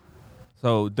know?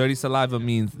 So dirty saliva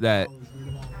means that.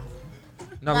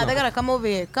 Nah, they gotta come over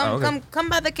here. Oh, okay. Come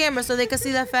by the camera so they can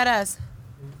see that fat ass.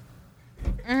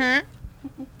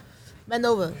 Bend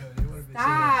over.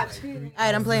 Stop.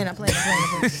 Alright, I'm playing.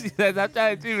 She says, I'm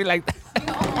trying to treat me like that.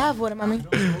 I have water, mommy.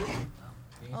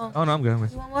 Oh no, I'm good.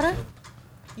 You want water?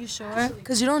 You sure?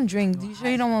 Cause you don't drink. You sure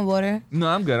you don't want water? No,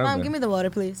 I'm good. I'm Mom, good. give me the water,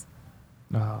 please.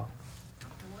 No.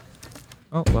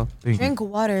 Oh well, thank you. Drink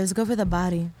water. It's good for the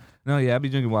body. No, yeah, I be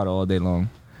drinking water all day long,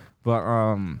 but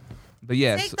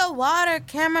yeah, Take the water,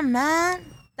 cameraman.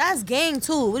 That's gang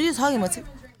too. What are you talking about? I'm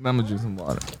gonna drink some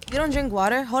water. You don't drink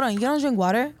water? Hold on. You don't drink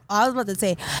water? Oh, I was about to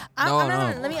say. No.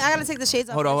 I gotta take the shades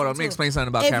off. Hold on. first, Let me too. explain something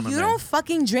about If cameraman. you don't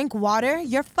fucking drink water,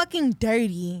 you're fucking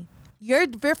dirty. You're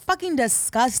fucking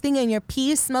disgusting, and your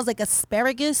pee smells like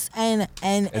asparagus and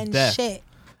death. shit.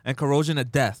 And corrosion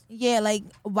of death. Yeah, like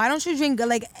why don't you drink?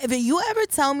 Like if you ever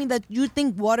tell me that you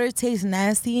think water tastes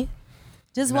nasty,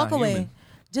 just Not walk away. human.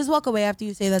 Just walk away after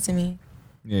you say that to me.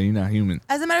 Yeah, you're not human.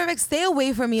 As a matter of fact, stay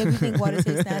away from me if you think water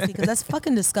tastes nasty, because that's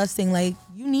fucking disgusting. Like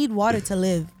you need water to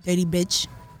live, dirty bitch.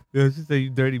 Yeah, she say you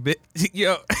dirty bitch.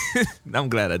 Yo, I'm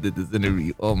glad I did this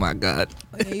interview. Oh my god.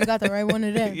 Okay, you got the right one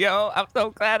today. Yo, I'm so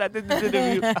glad I did this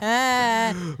interview.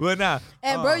 But nah.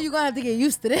 And bro, you gonna have to get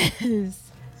used to this.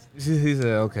 He said,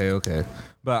 okay.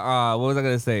 But what was I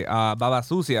gonna say? Baba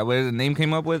Sucia, where the name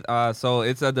came up with. So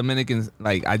it's a Dominican.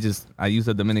 Like I used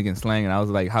a Dominican slang, and I was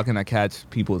like, how can I catch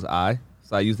people's eye?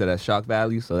 So I used it as shock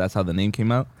value. So that's how the name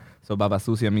came out. So Baba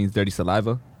Sucia means dirty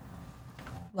saliva.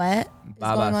 What is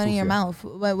Baba going on in your Sucia. mouth?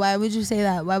 Why would you say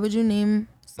that? Why would you name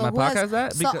My who has- podcast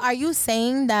that? So Because- are you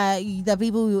saying that the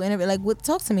people you interview, like, what?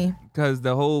 Talk to me. Because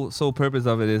the whole sole purpose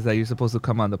of it is that you're supposed to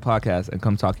come on the podcast and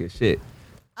come talk your shit.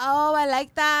 Oh, I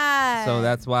like that. So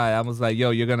that's why I was like,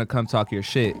 yo, you're gonna come talk your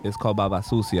shit. It's called Baba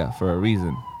Sucia for a reason.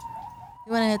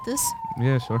 You wanna hit this?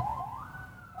 Yeah, sure.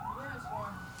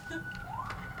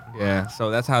 Yeah, so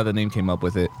that's how the name came up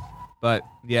with it. But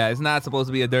yeah, it's not supposed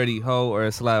to be a dirty hoe or a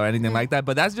slut or anything like that.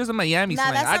 But that's just a Miami Nah,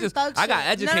 slang. that's some thug I got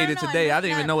shit. No, educated no. today. I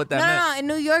didn't even know what that meant. No. In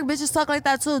New York, bitches talk like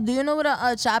that too. Do you know what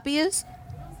a choppy is?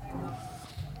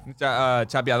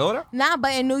 Chapeadora? Nah,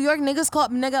 but in New York, niggas call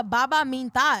nigga baba mean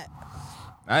thought.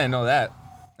 I didn't know that.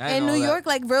 In New York,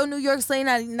 like real New York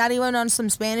slang, not even on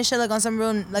some Spanish shit, like on some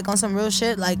real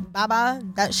shit, like baba,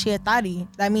 that shit thotty.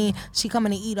 That mean she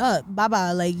coming to eat up.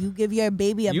 Baba, like you give your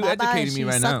baby a You baba and educating she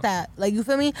me right suck now. that. Like you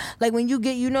feel me? Like when you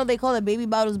get, they call it baby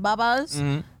bottles babas.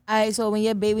 Mm-hmm. All right, so when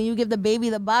you give the baby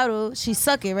the bottle, she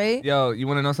suck it, right? Yo, you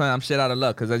want to know something? I'm shit out of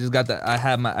luck because I just got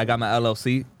I got my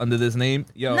LLC under this name.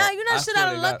 Yo, Nah, you're not shit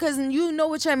out of luck because you know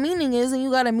what your meaning is and you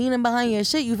got a meaning behind your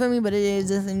shit. You feel me? But it is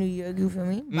just in New York. You feel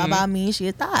me? Baba means she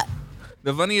a thought.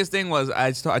 The funniest thing was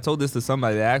I told this to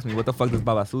somebody. They asked me, "What the fuck does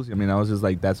Baba Susi?" I mean, I was just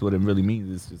like, "That's what it really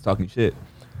means. It's just talking shit."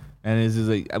 And it's just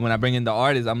like when I bring in the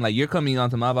artists, I'm like, "You're coming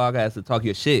onto my podcast to talk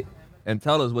your shit and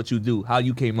tell us what you do, how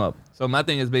you came up." So my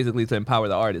thing is basically to empower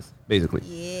the artists, basically.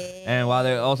 Yeah. And while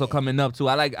they're also coming up too,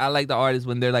 I like the artists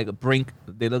when they're like a brink.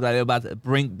 They look like they're about to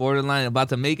brink, borderline, about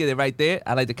to make it. They're right there.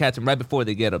 I like to catch them right before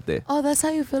they get up there. Oh, that's how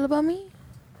you feel about me?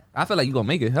 I feel like you gonna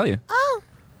make it. Hell yeah. Oh.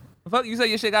 Fuck, you said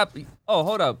your shit got. Oh,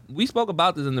 hold up. We spoke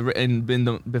about this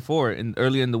before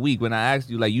earlier in the week when I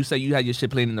asked you. Like you said, you had your shit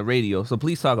playing in the radio. So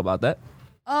please talk about that.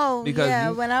 Oh, Because yeah.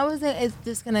 you- When I was in, it's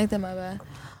disconnected, my bad.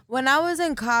 When I was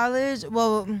in college,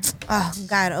 well, oh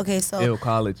God, okay, so Ew,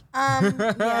 college.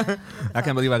 yeah. I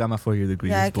can't believe I got my 4-year degree.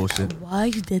 Yeah, It's bullshit. Why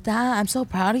you did that? I'm so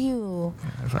proud of you.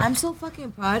 I'm so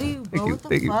fucking proud of you, bro. What the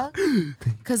Thank you. fuck?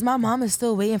 Because my mom is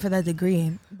still waiting for that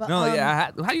degree. But, No,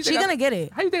 yeah. How you think she gonna get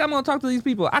it. How you think I'm gonna talk to these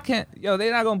people? I can't. Yo,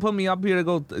 they're not gonna put me up here to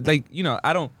go. Like, you know,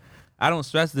 I don't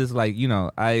stress this. Like, you know,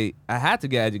 I had to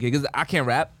get educated because I can't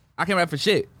rap. I can't rap for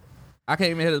shit. I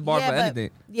can't even hit a bar for anything.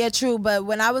 Yeah, true. But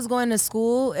when I was going to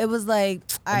school, it was like,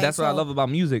 all right, That's what I love about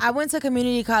music. I went to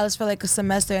community college for like a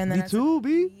semester, and then Me too,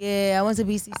 B. Yeah, I went to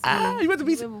BCC. You went to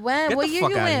BCC? When? Get What the year fuck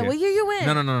you outta in? here. What year you in?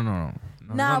 No.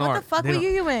 Nah, what the fuck? They What don't-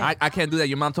 year you in? I can't do that.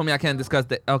 Your mom told me I can't discuss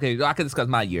that. Okay, I can discuss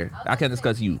my year. I can't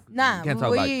discuss you. Nah, Can't talk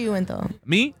what about year you in though?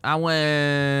 me. I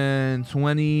went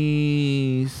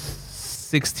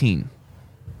 2016.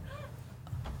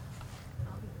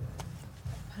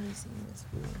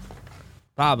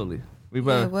 Probably. We Yeah,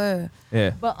 were. word.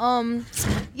 Yeah. But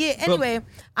yeah. Anyway,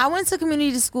 I went to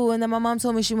community school, and then my mom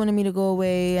told me she wanted me to go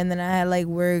away, and then I had like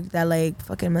work that like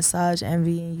fucking Massage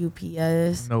Envy and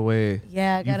UPS. No way.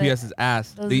 Yeah, I got UPS is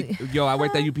ass. those- Yo, I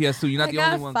worked at UPS too. You're not I the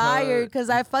got only one. fired because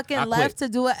I fucking I left to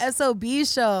quit. do a SOB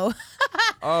show.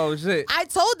 Oh shit. I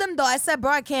told them though. I said,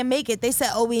 bro, I can't make it. They said,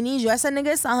 oh, we need you. I said,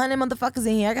 nigga, it's 100 motherfuckers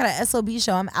in here. I got an SOB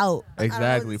show. I'm out. I don't know what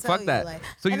Exactly. to tell Fuck that. you,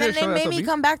 So you and did then a they show made me SOB?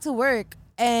 come back to work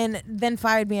and then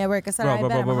fired me at work. I said, I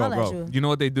bet I'm gonna holler at you. You know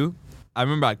what they do? I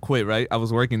remember I quit, right? I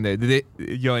was working there. Did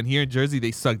they? Yo, and here in Jersey, they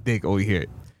suck dick over here.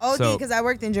 Oh, So- because I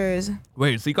worked in Jersey.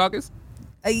 Wait, Sea Caucus?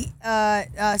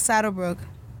 Saddlebrook.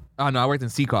 Oh, no, I worked in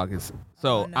Sea Caucus.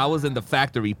 So I was in the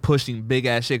factory pushing big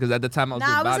ass shit because at the time I was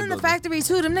Nah, I doing was in the bodybuilding. factory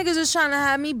too. Them niggas was trying to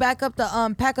have me back up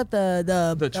the pack up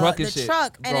the truck and shit.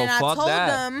 truck, and Bro, then I fuck told that.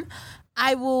 them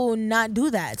I will not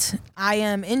do that. I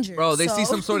am injured. Bro, they see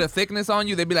so- some sort of thickness on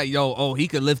you, they be like, yo, oh, he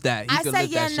could lift that. He I could said,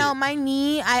 lift yeah, that no, shit. my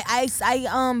knee.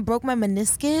 I broke my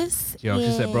meniscus. Yo,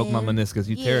 she said broke my and- meniscus.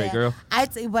 You tear it, girl.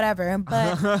 Whatever,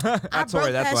 but I tore broke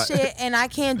it, that's that why. shit, and I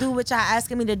can't do what y'all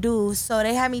asking me to do. So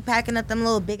they had me packing up them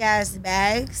little big ass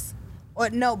bags. Or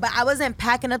no, but I wasn't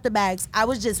packing up the bags. I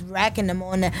was just racking them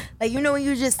on the, like, you know when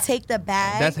you just take the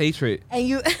bag That's hatred. and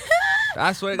you.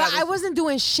 I swear to But God. I wasn't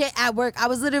doing shit at work. I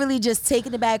was literally just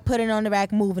taking the bag, putting it on the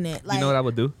rack, moving it. Like, You know what I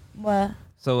would do? what?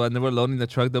 So when they were loading the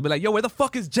truck, they'll be like, yo, where the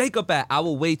fuck is Jacob at? I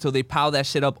will wait till they pile that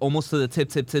shit up almost to the tip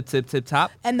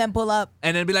top. And then pull up.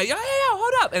 And then be like, yo,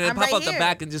 hold up. And then I'm pop right up the here.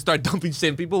 back and just start dumping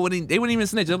shit. People they wouldn't even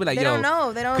snitch. They'll be like, They yo. don't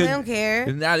know. They don't care.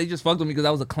 And now they just fucked with me because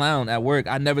I was a clown at work.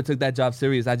 I never took that job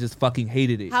serious. I just fucking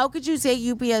hated it. How could you take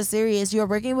UPS serious? You're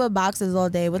working with boxes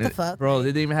all day. What the fuck? Bro, they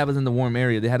didn't even have us in the warm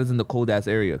area. They had us in the cold ass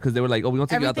area because they were like, oh, we don't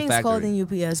take you out the Everything's factory.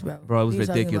 cold in UPS, bro. Bro, it was What are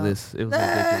you talking ridiculous. about? It was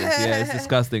ridiculous. Yeah, it's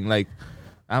disgusting. Like,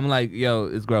 I'm like, yo,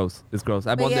 it's gross. It's gross.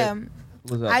 I But bought yeah, that.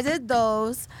 What's up? I did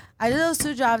those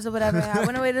 2 jobs or whatever. I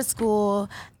went away to school,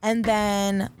 and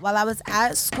then while I was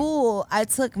at school, I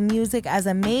took music as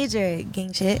a major,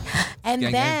 gang shit, and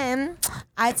Gang, then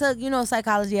I took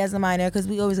psychology as a minor because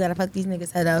we always gotta fuck these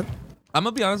niggas head up. I'm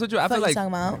gonna be honest with you. I Fuck feel you like talking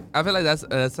about? I feel like that's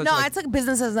such No, like, I took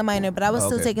business as a minor, but I was Oh,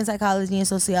 still okay. taking psychology and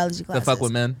sociology to classes. fuck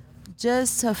with men.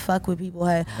 Just to fuck with people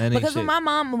head. Man ain't Because shit.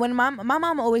 when my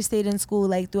mom always stayed in school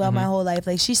like throughout Mm-hmm. my whole life.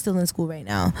 Like she's still in school right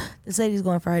now. This lady's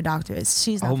going for her doctorate.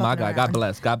 She's not Oh my fucking God, around. God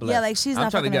bless, God bless. Yeah, like she's I'm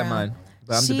not trying to fucking get around. mine,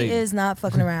 but I'm she debating. is not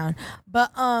fucking around.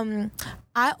 But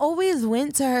I always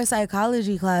went to her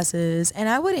psychology classes and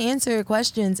I would answer her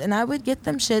questions and I would get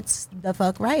them shits the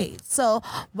fuck right. So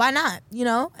why not?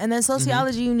 And then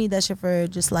sociology, Mm-hmm. you need that shit for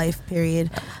just life,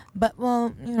 period. But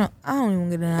I don't even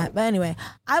get into that. But anyway,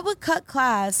 I would cut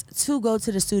class to go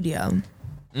to the studio.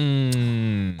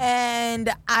 Mm.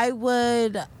 And I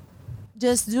would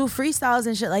just do freestyles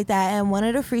and shit like that. And one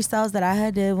of the freestyles that I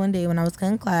had did one day when I was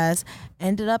cutting class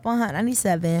ended up on Hot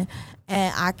 97,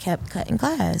 and I kept cutting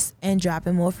class and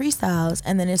dropping more freestyles.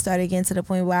 And then it started getting to the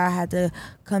point where I had to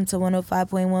come to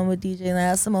 105.1 with DJ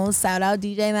Niall Simone. Shout out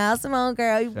DJ Niall Simone,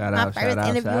 girl. You my first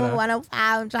interview with 105.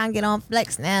 I'm trying to get on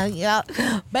Flex now, yeah.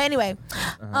 But anyway,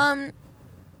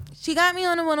 she got me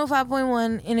on a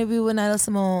 105.1 interview with Niall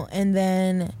Simone, and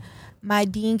then my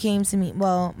dean came to me.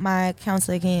 Well, my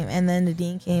counselor came, and then the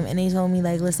dean came, and they told me,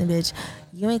 like, listen, bitch,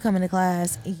 you ain't coming to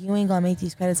class. You ain't gonna make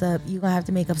these credits up. You gonna have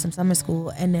to make up some summer school,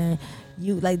 and then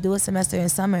you, like, do a semester in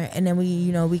summer, and then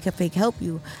we could fake help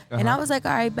you. And I was like,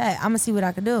 all right, bet. I'm gonna see what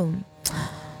I could do.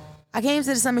 I came to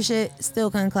the summer shit,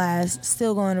 still cutting class,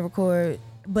 still going to record,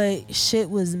 but shit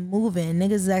was moving.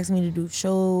 Niggas is asking me to do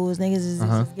shows. Niggas is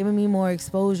just giving me more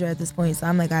exposure at this point. So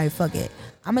I'm like, all right, fuck it.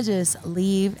 I'm going to just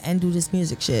leave and do this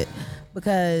music shit,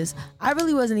 because I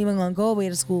really wasn't even going to go away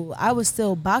to school. I was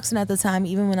still boxing at the time.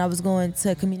 Even when I was going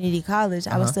to community college,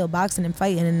 I was still boxing and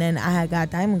fighting. And then I had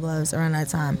got diamond gloves around that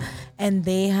time. And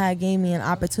they had gave me an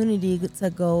opportunity to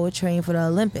go train for the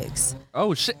Olympics.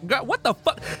 Oh, shit. Girl, what the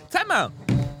fuck? Time out.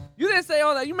 You didn't say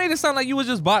all that. You made it sound like you was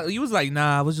just boxing. You was like,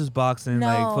 nah, I was just boxing, no,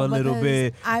 like, for a little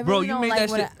bit. Really bro, you made like that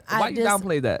shit. Why you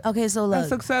downplay that? Okay, so look. That's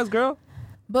success, girl.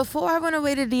 Before I went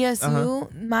away to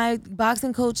DSU, my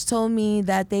boxing coach told me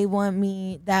that they want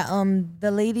me, that the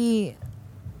lady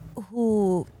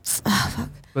who,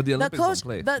 but the Olympics coach,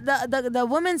 don't play. The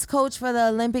women's coach for the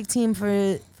Olympic team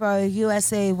for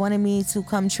USA wanted me to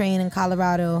come train in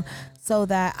Colorado so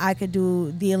that I could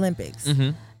do the Olympics.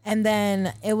 And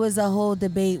then it was a whole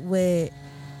debate with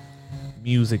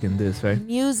music and this, right?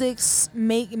 Music's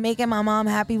making my mom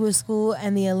happy with school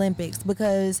and the Olympics.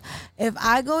 Because if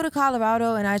I go to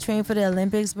Colorado and I train for the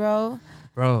Olympics, bro,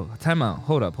 time out.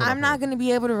 Hold up. I'm not gonna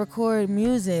be able to record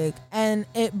music,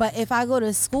 but if I go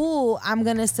to school, I'm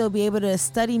gonna still be able to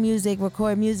study music,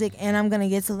 record music, and I'm gonna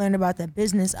get to learn about the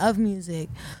business of music.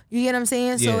 You get what I'm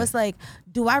saying? Yeah. So it's like,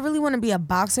 do I really want to be a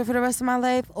boxer for the rest of my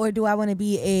life, or do I want to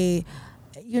be a,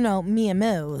 Mia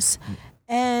Mills?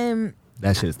 And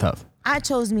that shit's tough. I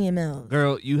chose Mia Mills.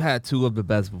 Girl, you had two of the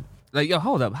best. Like, yo,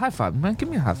 hold up. High five, man. Give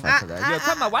me a high five for that. Yo,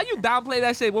 come on. Why you downplay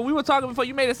that shit? When we were talking before,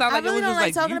 you made it sound like really it was just like... I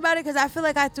really don't like talking about it because I feel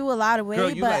like I threw a lot away.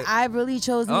 Girl, but I really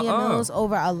chose Mia Mills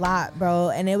over a lot, bro.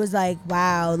 And it was like,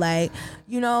 wow. Like,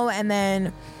 and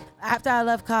then after I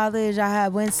left college, I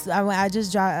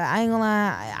just dropped... I ain't gonna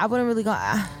lie. I wouldn't really go...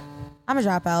 I'm a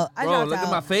dropout. Bro, look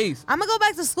at my face. I'm gonna go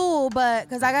back to school, but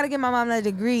because I gotta get my mom that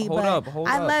degree. Hold up.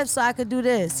 I left so I could do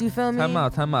this. You feel me?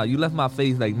 Time out. You left my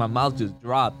face like my mouth just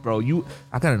dropped, bro.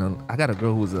 I got a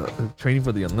girl who's training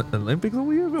for the Olympics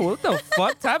over here, bro. What the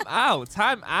fuck? Time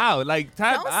out. Like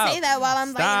time out. Don't say that while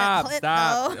I'm playing a clip,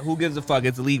 Stop. though. Who gives a fuck?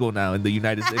 It's illegal now in the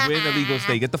United States. We're in the legal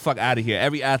state. Get the fuck out of here.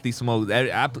 Every athlete smokes.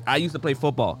 I used to play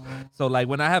football, so like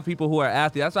when I have people who are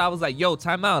athletes, that's why I was like, yo,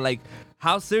 time out. Like,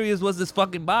 how serious was this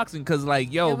fucking boxing? Cause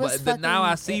like, yo, now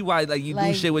I see why like you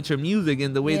do shit with your music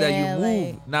and the way that you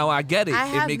move. Like, now I get it.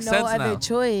 It makes sense now. I have no other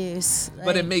choice.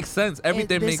 But it makes sense.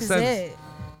 Everything makes sense.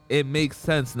 It makes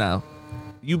sense now.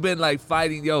 You've been like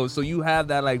fighting, yo. So you have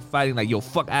that like fighting, like, yo,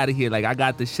 fuck out of here. Like, I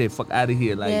got this shit. Fuck out of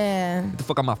here. Like, get the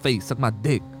fuck out my face. Suck my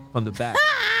dick from the back.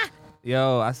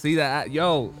 Yo, I see that.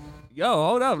 Yo,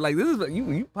 hold up. Like, this is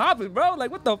you popping, bro.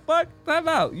 Like, what the fuck? Time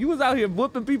out. You was out here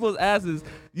whooping people's asses.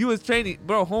 You was training,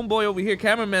 bro. Homeboy over here,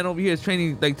 cameraman over here is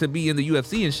training like to be in the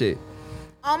UFC and shit.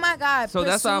 Oh my God. So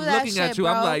that's why I'm looking at you.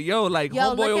 Bro. I'm like, yo,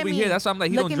 homeboy over here. That's why I'm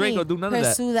like, he don't drink or do none of that.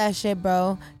 Pursue that shit,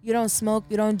 bro. You don't smoke,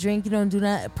 you don't drink, you don't do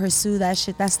that. Pursue that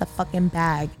shit. That's the fucking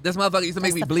bag. This motherfucker used to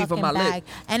make me bleed from my lip.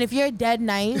 And if you're dead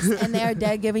nice and they're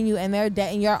dead giving you, and they're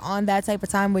dead, and you're on that type of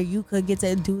time where you could get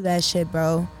to do that shit,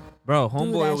 bro. Bro,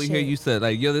 homeboy over here used to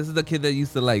like, yo, this is the kid that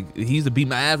used to like, he used to beat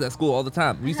my ass at school all the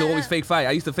time. We used to always fake fight.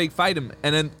 I used to fake fight him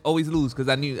and then always lose because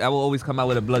I knew I will always come out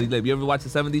with a bloody lip. You ever watch the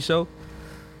 70s show?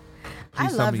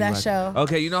 Please, I love that show.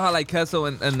 Okay, you know how like Kessel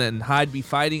and then Hyde be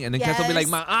fighting and then Kessel be like,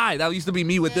 my eye. That used to be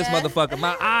me with this motherfucker.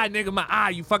 My eye, nigga, my eye.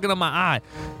 You fucking up my eye.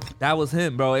 That was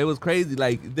him, bro. It was crazy.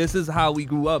 Like, this is how we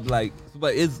grew up. Like,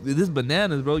 but this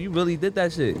bananas, bro. You really did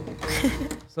that shit.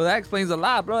 So that explains a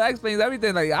lot, bro. That explains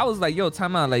everything. Like, I was like, yo,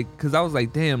 time out. Like, because I was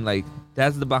like, damn, like,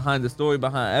 that's the story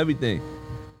behind everything.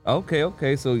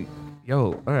 Okay. So,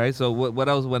 yo, all right. So what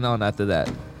else went on after that?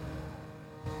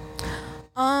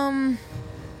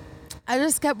 I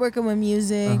just kept working with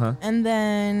music. And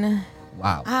then...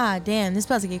 Wow. Damn. This is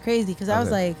about to get crazy because I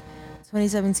was like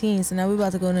 2017. So now we're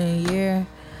about to go into a year.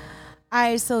 All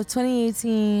right. So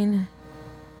 2018...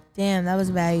 Damn, that was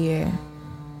a bad year.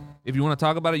 If you want to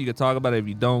talk about it, you can talk about it. If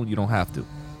you don't have to.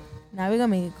 Nah, we're gonna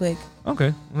make it quick.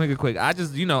 Okay, we'll make it quick. I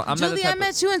just, I'm not the Julie, type I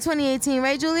met you in 2018,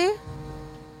 right, Julie?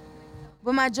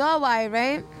 With my jaw wide,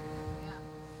 right?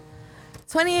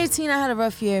 2018, I had a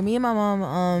rough year. Me and my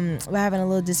mom were having a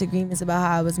little disagreements about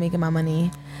how I was making my money.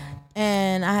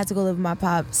 And I had to go live with my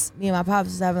pops. Me and my pops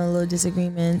was having a little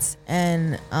disagreements.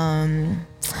 And I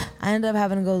ended up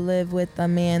having to go live with the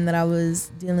man that I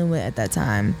was dealing with at that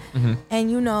time. Mm-hmm.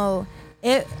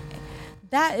 And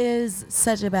that is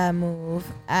such a bad move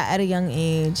at a young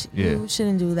age. Yeah. You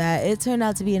shouldn't do that. It turned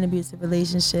out to be an abusive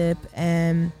relationship.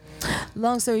 And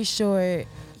long story short,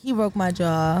 he broke my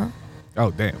jaw. Oh,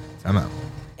 damn. I'm out.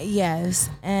 Yes,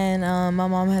 and my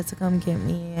mom had to come get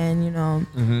me, and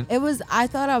Mm-hmm. I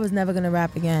thought I was never gonna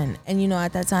rap again, and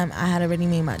at that time I had already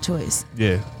made my choice.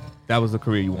 Yeah, that was the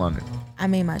career you wanted. I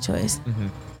made my choice. Mm-hmm.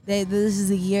 This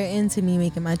is a year into me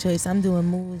making my choice. I'm doing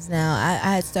moves now.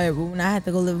 I had started when I had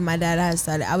to go live with my dad.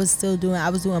 I was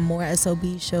doing more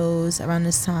SOB shows around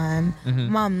this time.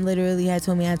 Mm-hmm. Mom literally had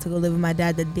told me I had to go live with my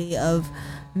dad the day of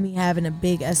me having a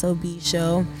big SOB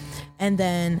show, and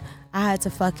then I had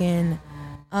to fucking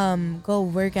go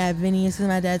work at Vinny's because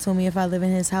my dad told me if I live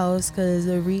in his house, because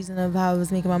the reason of how I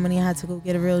was making my money, I had to go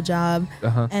get a real job.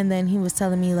 Uh-huh. And then he was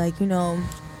telling me like,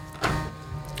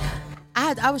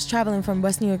 I was traveling from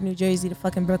West New York, New Jersey to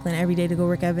fucking Brooklyn every day to go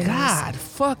work at Vinny's. God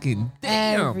fucking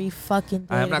damn. Every fucking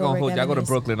day. I'm not gonna hold you. I go to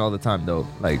Brooklyn all the time though,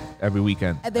 like every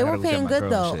weekend. They were paying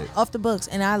good though, off the books,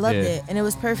 and I loved it, and it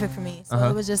was perfect for me. So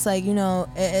it was just like,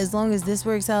 as long as this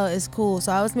works out, it's cool.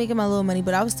 So I was making my little money,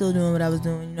 but I was still doing what I was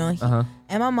doing,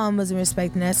 And my mom wasn't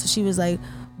respecting that, so she was like,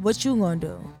 "What you gonna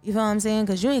do? You feel what I'm saying?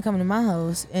 Because you ain't coming to my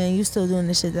house, and you still doing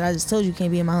the shit that I just told you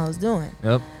can't be in my house doing."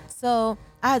 Yep. So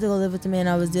I had to go live with the man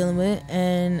I was dealing with,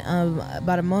 and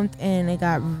about a month in, it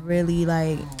got really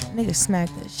like, nigga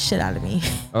smacked the shit out of me.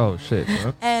 Oh shit.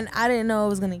 Huh? And I didn't know it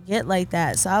was gonna get like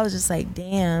that, so I was just like,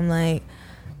 damn, like,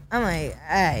 I'm like,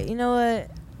 all right, you know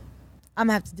what? I'm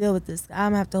gonna have to deal with this.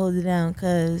 I'm gonna have to hold it down,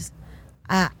 cause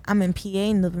I'm in PA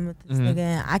and living with this nigga,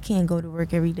 and I can't go to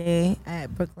work every day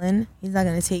at Brooklyn. He's not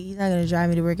gonna drive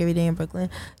me to work every day in Brooklyn.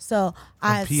 So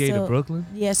From PA to Brooklyn?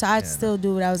 Yeah, so I had to still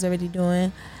do what I was already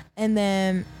doing. And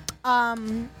then, I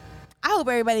hope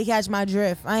everybody catch my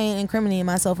drift. I ain't incriminating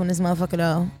myself on this motherfucker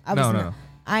though. No.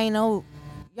 I ain't know.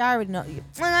 Y'all already know.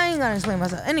 I ain't gonna explain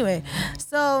myself. Anyway,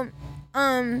 so,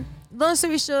 long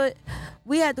story short,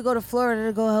 we had to go to Florida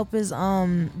to go help his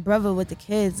brother with the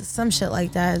kids, some shit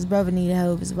like that. His brother needed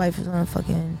help. His wife was on a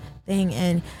fucking thing,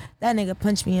 and that nigga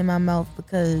punched me in my mouth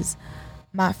because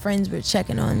my friends were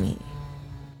checking on me.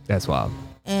 That's wild.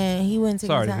 And he went to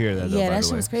sorry to hear that. Though, yeah, by that the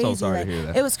shit way. was crazy. So sorry like, to hear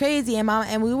that. It was crazy,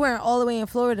 and we weren't all the way in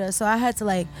Florida, so I had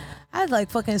to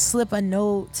fucking slip a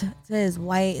note to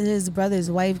his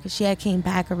brother's wife, because she had came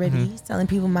back already. Mm-hmm. He's telling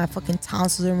people my fucking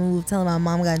tonsils are removed, telling my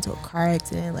mom got into a car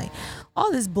accident, like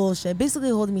all this bullshit, basically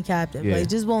holding me captive. Yeah. Like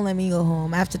just won't let me go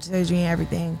home after the surgery and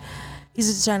everything. He's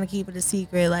just trying to keep it a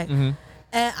secret, like. Mm-hmm.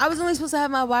 And I was only supposed to have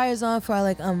my wires on for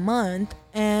like a month,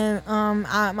 and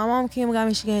my mom came and got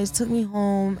me. She took me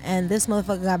home, and this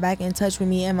motherfucker got back in touch with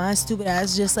me, and my stupid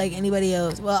ass, just like anybody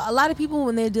else. Well, a lot of people,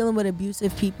 when they're dealing with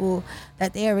abusive people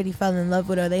that they already fell in love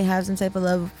with or they have some type of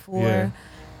love for,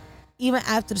 even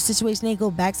after the situation, they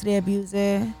go back to their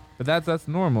abuser. But that's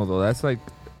normal though. That's like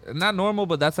not normal,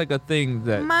 but that's like a thing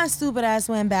that My stupid ass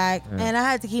went back, and I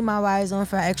had to keep my wires on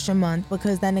for an extra month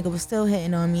because that nigga was still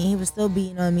hitting on me. He was still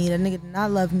beating on me. That nigga did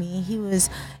not love me.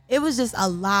 It was just a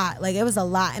lot. Like, it was a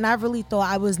lot. And I really thought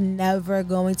I was never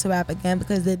going to rap again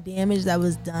because the damage that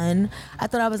was done, I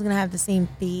thought I was going to have the same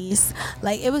face.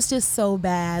 Like, it was just so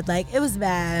bad. Like, it was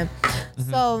bad.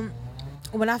 So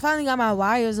when I finally got my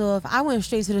wires off, I went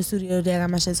straight to the studio today. I got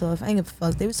my shit off. I ain't give a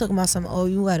fuck. They was talking about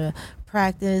you gotta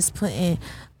practice putting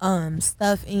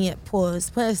stuff in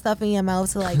your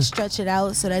mouth to like stretch it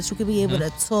out so that you could be able to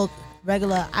talk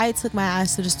regular. I took my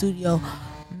ass to the studio,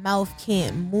 mouth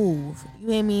can't move. You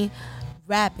hear me?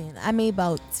 Rapping. I made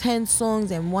about 10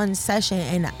 songs in one session,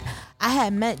 and I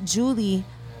had met Julie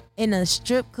in a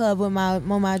strip club with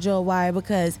my jaw wire,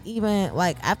 because even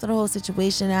like after the whole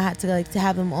situation, I had to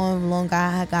have him on longer.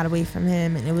 I had got away from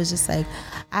him, and it was just like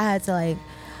I had to like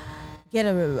get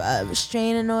a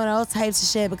restraining order, all types of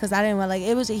shit, because I didn't want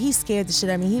he scared the shit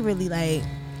out of me. He really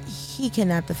he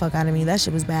kidnapped the fuck out of me. That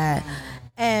shit was bad,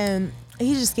 and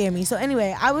he just scared me. So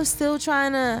anyway, I was still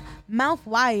trying to mouth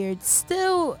wired,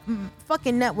 still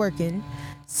fucking networking,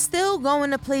 still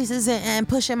going to places and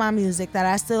pushing my music that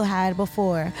I still had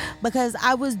before, because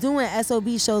I was doing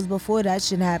SOB shows before that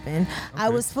shit happened. Okay. I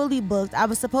was fully booked. I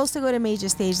was supposed to go to Major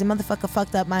Stage. The motherfucker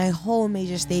fucked up my whole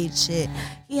Major Stage shit.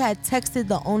 He had texted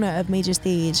the owner of Major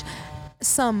Stage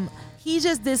some he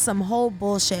just did some whole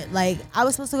bullshit. Like, I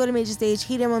was supposed to go to Major Stage.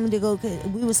 He didn't want me to go because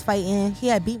we was fighting. He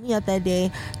had beat me up that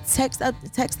day. Text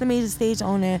the Major Stage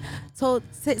owner.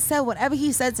 Said whatever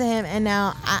he said to him. And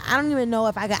now I don't even know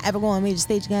if I could ever go on Major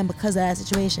Stage again because of that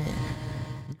situation.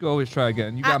 You can always try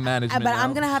again. You got management. But now.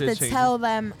 I'm gonna have Shit to changes. tell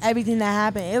them everything that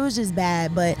happened. It was just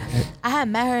bad. But I had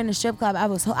met her in a strip club. I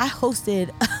hosted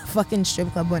a fucking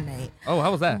strip club one night. Oh, how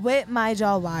was that? With my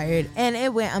jaw wired, and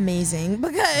it went amazing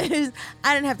because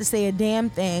I didn't have to say a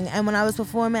damn thing. And when I was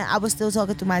performing, I was still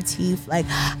talking through my teeth. Like,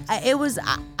 I was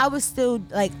still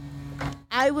like,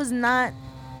 I was not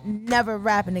never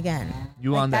rapping again.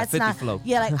 You like, on that that's 50 not, flow?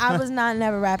 Yeah, like I was not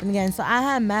never rapping again. So I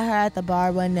had met her at the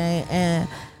bar one night, and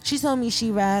she told me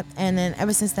she rapped, and then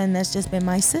ever since then, that's just been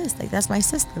my sis. Like, that's my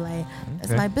sister. Like,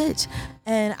 that's my bitch.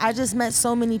 And I just met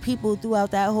so many people throughout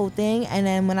that whole thing. And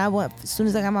then when as soon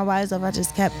as I got my wires off, I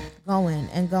just kept going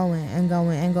and going and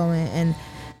going and going. And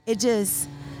it just,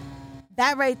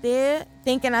 that right there,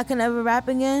 thinking I can never rap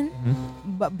again,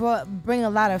 but bring a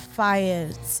lot of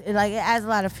fire. It adds a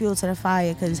lot of fuel to the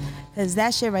fire, cause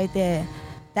that shit right there,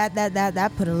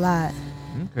 that put a lot.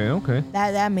 Okay.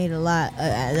 That made a lot.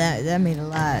 That made a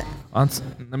lot.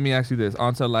 Let me ask you this.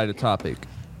 On to a lighter topic.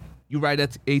 You write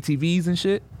at ATVs and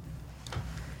shit?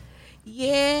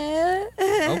 Yeah.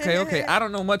 Okay. I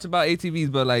don't know much about ATVs,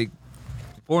 but like,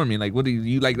 for me, like, what do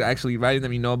you like actually writing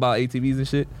them? You know about ATVs and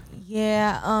shit?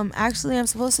 Yeah. Actually, I'm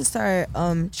supposed to start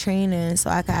training so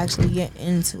I can actually get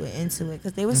into it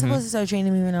because they were supposed to start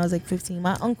training me when I was like 15.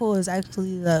 My uncle is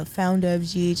actually the founder of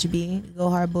GHB, Go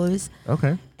Hard Boys.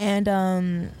 Okay. And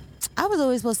I was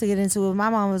always supposed to get into it. My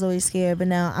mom was always scared, but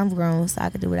now I'm grown, so I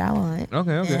can do what I want.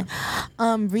 Okay.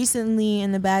 And, recently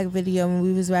in the bag video when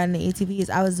we was riding the ATVs,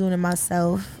 I was doing it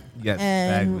myself. Yes,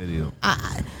 and bag video.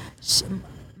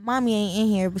 Mommy ain't in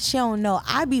here, but she don't know.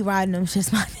 I be riding them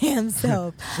just my damn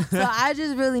self. So I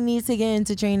just really need to get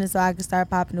into training so I can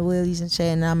start popping the wheelies and shit,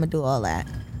 and I'm gonna do all that.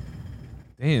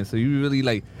 Damn, so you really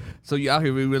like, so you out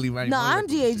here really writing? No, I'm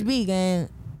GHB, gang.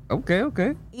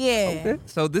 Okay. Yeah. Okay.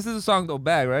 So this is a song though,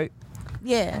 Bag, right?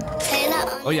 Yeah.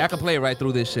 Oh yeah, I can play it right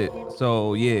through this shit.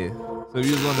 So yeah. So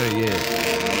you was wondering, yeah.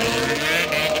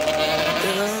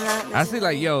 I see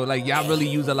like, yo, like y'all really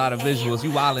use a lot of visuals. You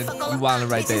wildin'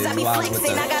 right there. You wildin' with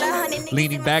the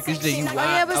leaning back and shit. You wild. Oh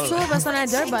yeah, but two of us on that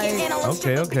dirt bike.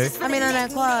 Okay. I mean on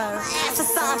that quad.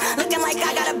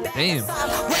 Damn.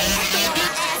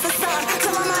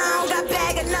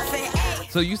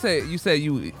 So you said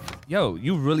you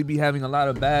really be having a lot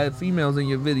of bad females in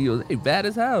your videos. They bad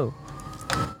as hell.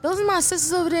 Those are my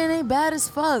sisters over there and they bad as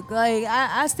fuck. Like,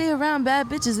 I stay around bad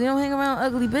bitches. We don't hang around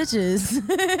ugly bitches.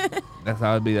 That's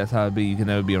how it be. You can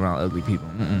never be around ugly people.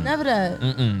 Never that.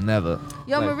 Never.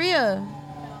 Yo, Like, Maria,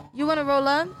 you want to roll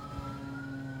up?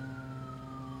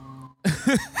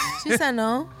 She said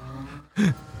no.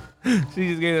 She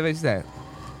just gave it a face that.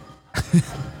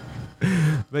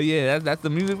 But yeah, that's the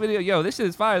music video. Yo, this shit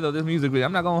is fire though, this music video.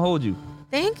 I'm not gonna hold you.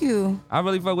 Thank you. I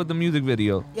really fuck with the music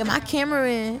video. Yeah, my camera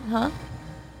in, huh?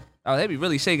 Oh, they be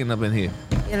really shaking up in here.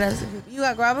 Yeah, that's you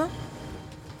got grabber?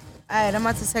 Alright, I'm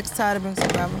about to text Ty to bring some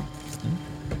grabber.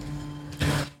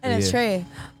 And a tray.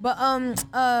 But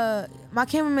my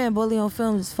cameraman Bully on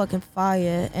Film is fucking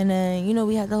fire. And then, you know,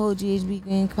 we had the whole GHB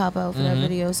green pop out for that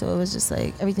video, so it was just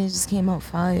like everything just came out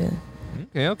fire.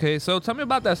 Okay. So tell me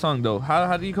about that song though.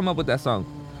 How do you come up with that song?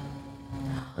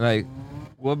 Like,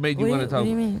 what made you want to talk? What do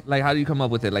you mean? Like, how do you come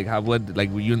up with it? Like,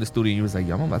 were you in the studio and you was like,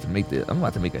 yo, I'm about to make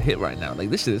a hit right now.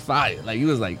 Like, this shit is fire. Like, you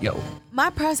was like, yo.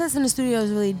 My process in the studio is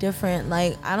really different.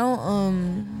 Like, I don't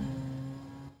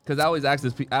Cause I always ask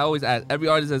every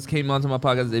artist that's came onto my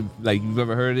podcast if like you've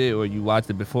ever heard it or you watched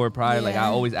it before prior. Yeah. Like I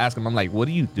always ask them, I'm like, what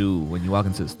do you do when you walk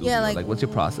into the studio? Yeah, like what's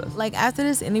your process? Like after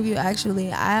this interview,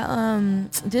 actually, I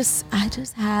just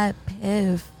had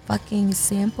Piv fucking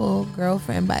sample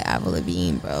 "Girlfriend" by Avril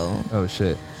Lavigne, bro. Oh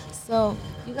shit. So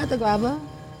you got the grabber?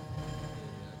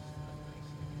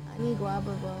 I need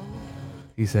grabber, bro.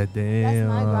 He said, damn.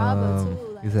 That's my grabber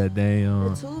too. Like, He said, damn.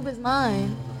 the tube is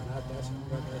mine.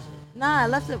 Nah, I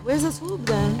left it. Where's the tube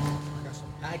then?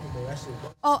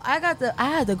 Oh, I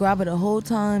had the grabber the whole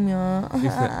time, y'all. She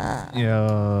said,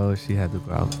 yo, she had the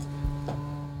grabber.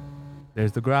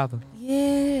 There's the grabber.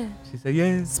 Yeah. She said,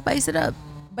 yeah. Spice it up.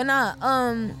 But nah,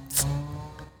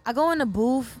 I go in the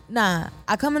booth. Nah,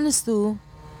 I come in the stool.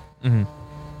 Mm-hmm.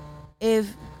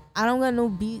 If I don't got no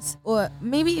beats, or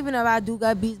maybe even if I do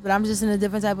got beats, but I'm just in a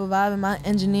different type of vibe, and my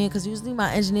engineer, because usually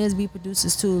my engineers be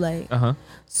producers too, like.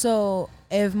 So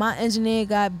if my engineer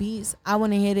got beats, I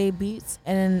want to hear their beats,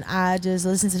 and then I just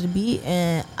listen to the beat,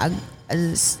 and I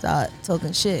just start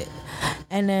talking shit,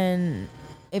 and then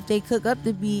if they cook up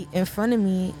the beat in front of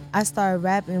me, I start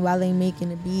rapping while they making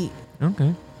the beat.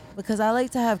 Okay. Because I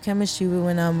like to have chemistry with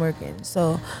when I'm working.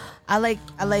 So I like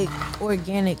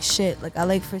organic shit. Like I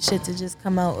like for shit to just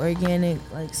come out organic.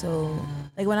 Like so,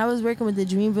 like when I was working with the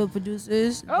Dreamville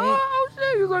producers. Oh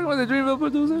shit! You was working with the Dreamville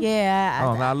producer? Yeah.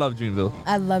 Oh man, I love Dreamville.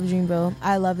 I love Dreamville.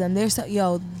 I love them. They're so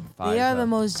they are the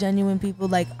most genuine people.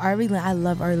 Like Ari, I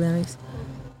love Ari Lennox.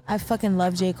 I fucking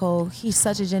love J. Cole. He's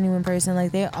such a genuine person.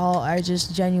 Like they all are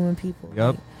just genuine people.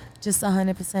 Yep. Like, just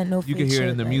 100% no fake You can hear shit. it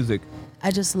in the Like, music.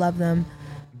 I just love them.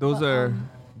 Those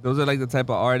are like the type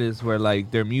of artists where like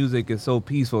their music is so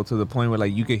peaceful to the point where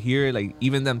like you can hear it, like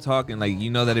even them talking, like you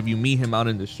know that if you meet him out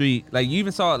in the street, like you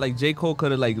even saw like J. Cole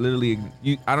could have like literally,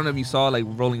 I don't know if you saw like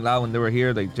Rolling Loud when they were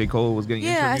here, like J. Cole was getting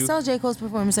Yeah, interviewed. I saw J. Cole's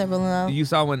performance at Rolling Loud. You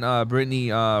saw when Brittany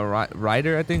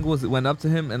Ryder, I think, went up to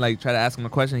him and like tried to ask him a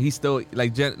question. He still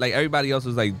like everybody else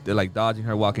was like like dodging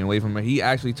her, walking away from her. He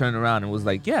actually turned around and was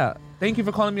like, "Yeah, thank you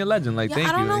for calling me a legend. Like, thank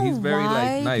I don't you." know And he's very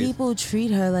why like nice. people treat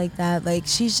her like that. Like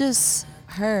she's just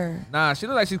her. Nah, she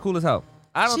look like she's cool as hell.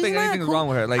 I don't She's think not anything is cool. wrong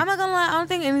with her. Like, I'm not gonna lie, I don't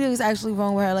think anything is actually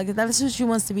wrong with her. Like if that's who she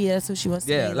wants to be, that's who she wants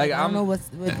to Yeah, be. like, I don't I'm- know what's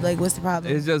the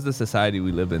problem. it's just the society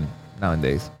we live in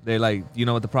nowadays. They're like, you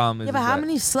know what the problem is? Yeah, but is how that-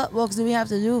 many slut walks do we have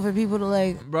to do for people to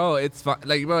like? Bro, it's fun.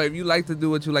 Like, bro, if you like to do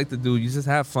what you like to do, you just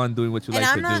have fun doing what you And like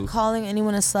I'm to not do. calling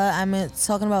anyone a slut. I meant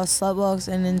talking about slut walks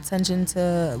in intention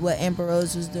to what Amber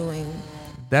Rose was doing.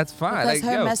 That's fine. Because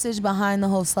Like, her yo, message behind the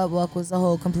whole slut walk was a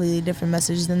whole completely different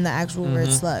message than the actual word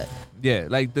Mm-hmm. slut. yeah.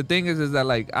 Like the thing is that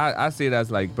like I see it as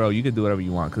like, bro, you can do whatever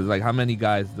you want. Cause like, how many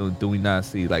guys do we not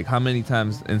see? Like, how many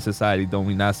times in society don't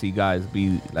we not see guys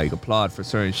be like applaud for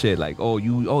certain shit? Like,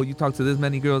 you talk to this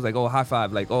many girls. Like, oh, high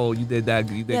five. Like, oh, you did that.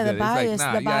 You did Yeah, the good. bias, It's like,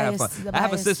 nah, the you gotta have bias, fun. the I have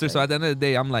a bias, sister, so like- at the end of the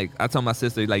day, I tell my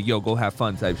sister like, yo, go have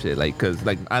fun type shit. Like, cause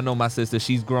like I know my sister,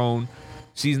 she's grown.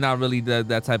 She's not really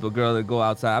that type of girl that go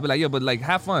outside. I'd be like, yo, but like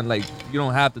have fun. Like you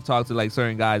don't have to talk to like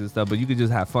certain guys and stuff, but you could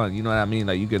just have fun. You know what I mean?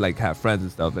 Like you could like have friends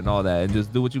and stuff and all that, and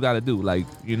just do what you got to do. Like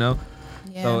you know.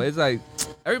 Yeah. So it's like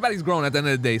everybody's grown at the end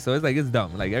of the day. So it's like it's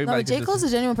dumb. Like No, everybody. but J. can Cole's a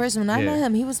just, genuine person. When I Yeah. met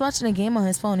him, he was watching a game on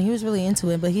his phone. He was really into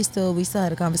it, but we still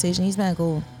had a conversation. He's mad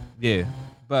cool. yeah,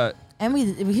 but And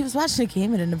he was watching a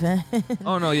game at an event.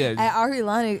 oh no, yeah. At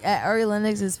Ari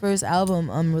Lennox's first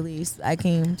album release, I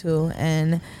came to,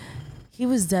 and he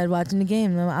was dead watching the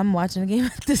game. I'm watching the game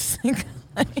at this thing.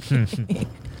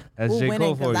 That's Who J. winning?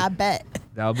 Cole for 'Cause you. I bet.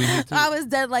 That'll be me too. I was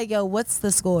dead like, yo, what's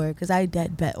the score? Because I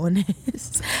dead bet on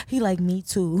this. He like, me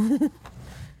too.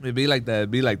 It be like that.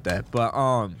 It be like that. But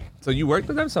so you worked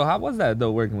with them. So how was that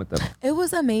though, working with them? It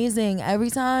was amazing. Every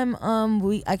time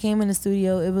I came in the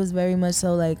studio, it was very much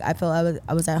so like I felt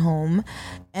I was at home,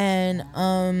 and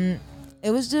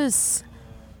it was just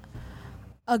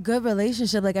a good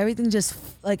relationship. Like everything just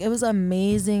like it was an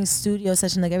amazing studio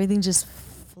session. Like everything just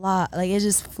it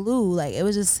just flew. Like it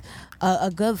was just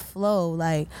a good flow.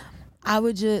 Like I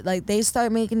would just like they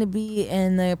start making the beat,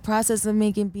 and the process of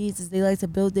making beats is they like to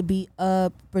build the beat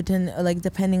up,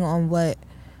 depending on what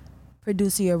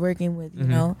producer you're working with, you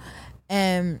know.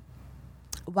 And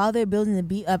while they're building the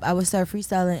beat up, I would start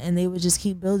freestyling, and they would just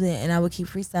keep building, and I would keep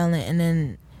freestyling, and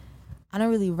then I don't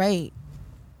really write,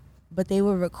 but they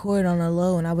would record on a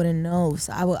low, and I wouldn't know,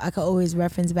 so I could always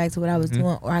reference back to what I was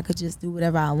doing, or I could just do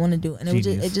whatever I want to do, and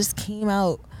it just came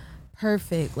out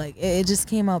perfect. Like it just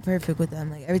came out perfect with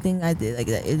them. Like everything I did, like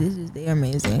they're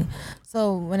amazing.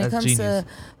 So when it That's comes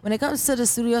genius. to the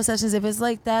studio sessions, if it's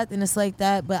like that, then it's like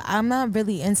that. But I'm not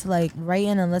really into like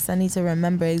writing unless I need to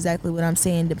remember exactly what I'm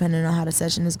saying, depending on how the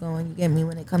session is going. You get me?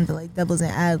 When it comes to like doubles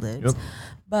and ad libs. Yep.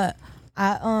 But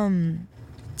I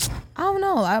don't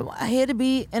know. I hear the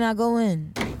beat and I go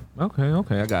in. Okay,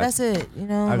 I got That's it. You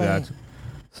know. I like, got you.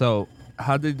 So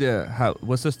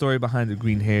what's the story behind the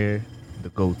green hair, the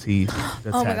goatee,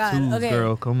 the Oh my God, tattoos, okay.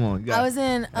 girl? Come on. You I was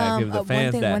in give the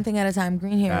fans that. one thing at a time.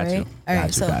 Green hair, got right? you. All right. Got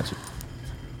you, So got you.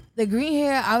 the green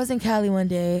hair. I was in Cali one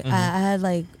day. Mm-hmm. I had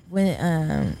like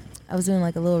I was doing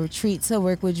like a little retreat to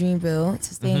work with Dreamville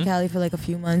to stay in Mhm. Cali for like a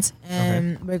few months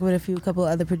and work with a couple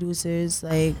other producers,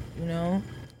 like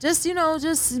just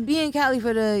be in Cali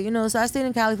for the So I stayed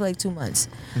in Cali for like 2 months.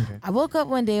 Okay. I woke up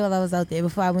one day while I was out there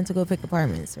before I went to go pick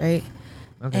apartments, right?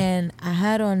 Okay. And I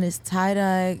had on this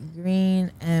tie-dye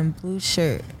green and blue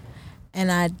shirt.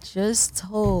 And I just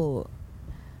told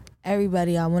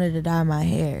everybody I wanted to dye my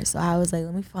hair. So I was like,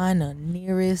 let me find the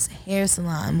nearest hair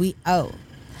salon. We out.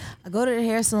 I go to the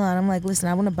hair salon. I'm like, listen,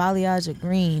 I want a balayage of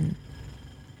green.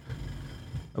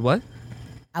 What?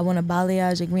 I want a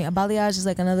balayage of green. A balayage is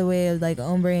like another way of like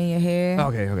ombre in your hair.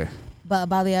 Okay. But a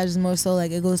balayage is more so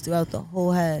like it goes throughout the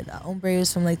whole head. Ombre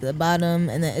is from like the bottom,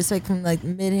 and then it's like from like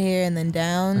mid hair and then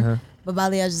down. Uh-huh. but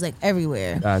balayage is like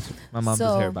everywhere. Gotcha. My mom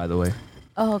does hair, by the way.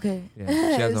 Oh, okay. Yeah,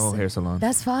 she has a whole hair salon.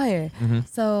 That's fire.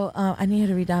 So I need her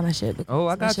to redye my shit. Oh,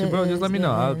 I got you, bro. Just let me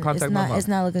know. I'll contact my mom. It's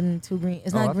not looking too green.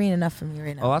 It's not green enough for me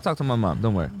right now. Oh, I'll talk to my mom.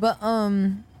 Don't worry. But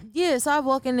yeah. So I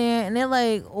walk in there and they're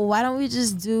like, why don't we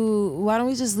just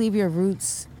leave your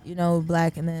roots,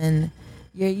 black, and then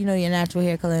your natural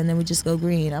hair color, and then we just go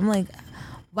green. I'm like,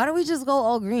 why don't we just go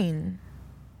all green?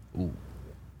 Ooh.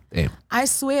 Damn. I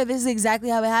swear this is exactly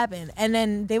how it happened. And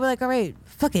then they were like, all right,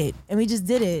 fuck it. And we just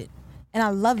did it. And I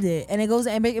loved it. And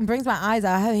it brings my eyes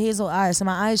out. I have hazel eyes. So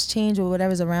my eyes change with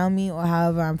whatever's around me or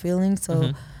however I'm feeling.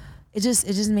 So it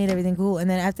just made everything cool. And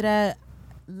then after that,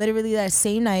 literally that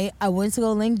same night, I went to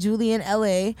go link Julie in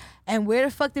LA. And where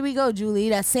the fuck did we go, Julie?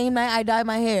 That same night I dyed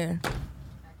my hair.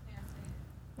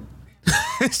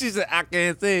 She said, I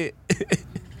can't say it.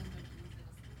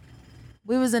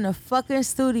 We was in a fucking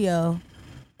studio.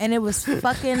 And it was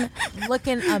fucking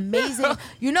looking amazing.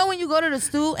 You know when you go to the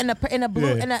stew and in a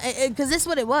blue, because this is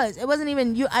what it was. It wasn't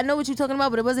even you. I know what you're talking about,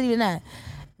 but it wasn't even that.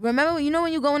 Remember, when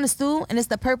you go in the stew and it's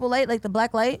the purple light, like the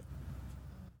black light,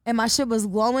 and my shit was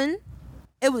glowing.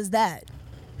 It was that.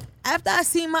 After I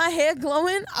seen my hair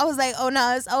glowing, I was like, oh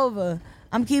no, it's over.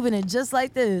 I'm keeping it just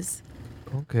like this.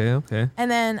 Okay. And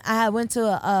then I went to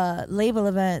a label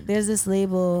event. There's this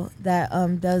label that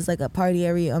does like a party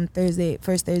every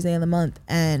first Thursday of the month,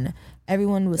 and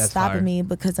everyone was stopping me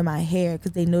because of my hair,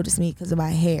 because they noticed me because of my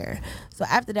hair. So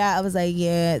after that, I was like,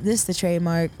 yeah, this is the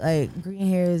trademark. Like, green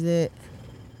hair is it.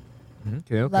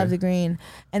 Okay. Love the green.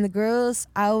 And the girls,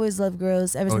 I always loved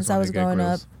girls ever since I was growing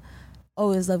up.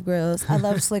 Always loved girls. I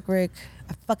love Slick Rick.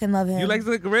 I fucking love him. You like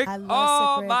Slick Rick? I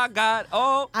love Slick Rick. My God.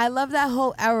 Oh. I love that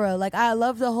whole era. Like, I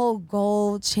love the whole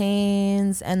gold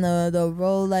chains and the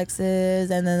Rolexes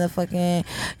and then the fucking,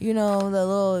 the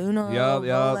little, Yup.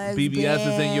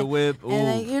 BBS is in your whip. Ooh.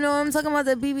 And then, what I'm talking about,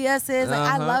 the BBSs. Like,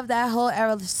 I love that whole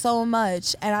era so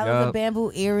much. And I love the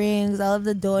bamboo earrings. I love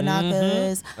the door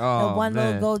knockers. The one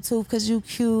little gold tooth because you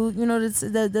cute.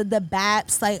 The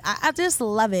baps. Like, I just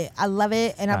love it. I love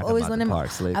it. And I've always wanted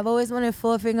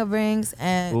 4-finger rings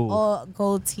and all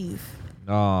gold teeth.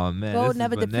 Oh man, gold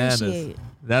never depreciate.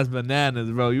 That's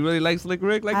bananas, bro. You really like Slick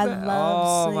Rick like that? I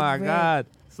love Slick Rick. God,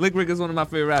 Slick Rick is one of my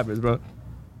favorite rappers, bro.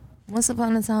 Once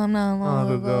upon a time, not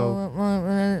long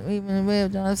ago, even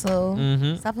with John.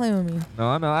 So stop playing with me. No,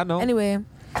 I know. Anyway,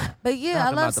 but yeah,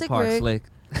 I love Slick Rick. Slick.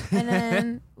 And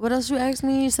then what else you asked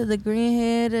me? You said the green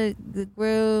hair, the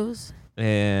grills,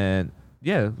 and.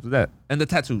 Yeah, that. And the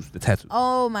tattoos.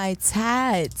 Oh, my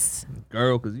tats.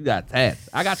 Girl, because you got tats.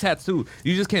 I got tats too.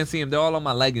 You just can't see them. They're all on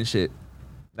my leg and shit.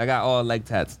 I got all leg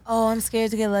tats. Oh, I'm scared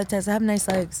to get leg tats. I have nice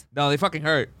legs. No, they fucking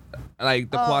hurt.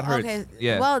 Like, the quad hurts. Okay.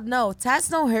 Yeah. Well, no, tats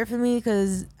don't hurt for me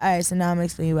because, all right, so now I'm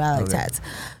explaining why I like tats.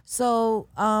 So,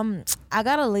 I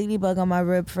got a ladybug on my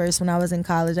rib first when I was in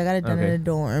college. I got it done in a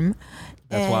dorm.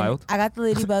 That's wild. I got the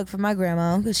ladybug from my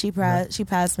grandma because she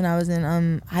passed when I was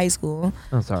in high school.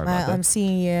 I'm sorry about that.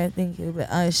 Senior year, thank you.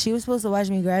 But she was supposed to watch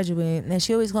me graduate, and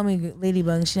she always called me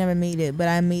ladybug, and she never made it. But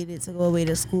I made it to go away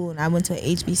to school, and I went to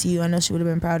HBCU. I know she would have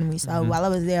been proud of me. So while I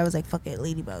was there, I was like, fuck it,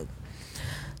 ladybug.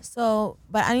 So,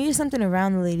 but I needed something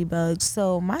around the ladybug.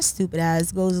 So my stupid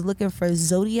ass goes looking for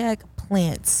zodiac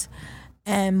plants.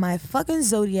 And my fucking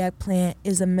zodiac plant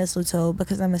is a mistletoe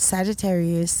because I'm a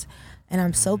Sagittarius. And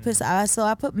I'm so pissed. So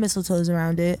I put mistletoes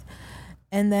around it.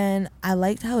 And then I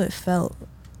liked how it felt.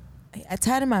 I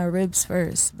tatted my ribs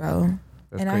first, bro.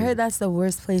 That's crazy. I heard that's the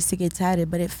worst place to get tatted,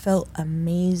 but it felt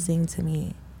amazing to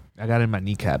me. I got it in my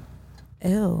kneecap.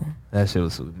 Ew. That shit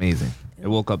was amazing. It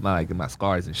woke up my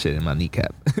scars and shit in my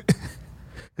kneecap.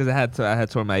 Because I had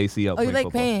torn my ACL. Oh, you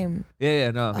like pain?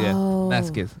 Yeah.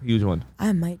 Meniscus, huge one.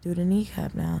 I might do the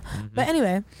kneecap now. But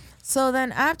anyway. So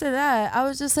then after that, I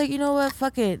was just like, you know what?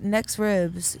 Fuck it. Next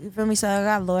ribs. You feel me? So I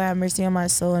got Lord Have Mercy on My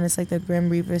Soul, and it's like the Grim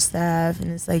Reaper staff,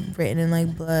 and it's like written in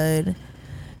like blood.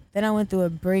 Then I went through a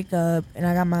breakup, and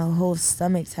I got my whole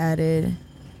stomach tatted.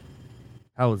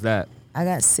 How was that? I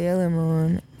got Sailor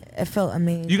Moon. It felt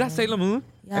amazing. You got Sailor Moon?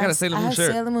 Yeah, I got a Sailor Moon shirt. I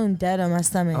have Sailor Moon dead on my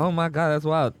stomach. Oh my God, that's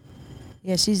wild.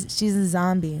 Yeah, she's a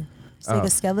zombie. It's like a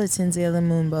skeleton Sailor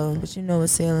Moon, bro. But you know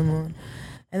it's Sailor Moon.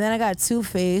 And then I got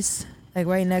Two-Face. Like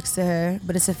right next to her,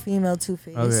 but it's a female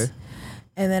Two-Face. Okay.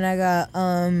 And then I got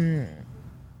all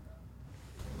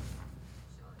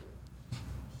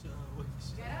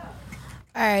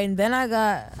right, and then I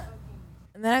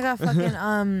got fucking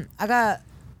I got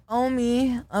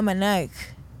Omi on my neck.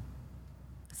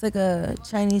 It's like a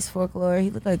Chinese folklore. He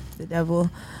looked like the devil.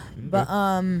 But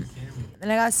and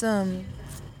I got some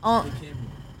huh?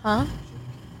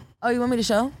 Oh, you want me to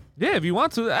show? Yeah, if you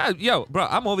want to. Yo, bro,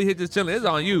 I'm over here just chilling. It's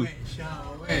on you.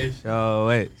 Show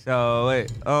it. Show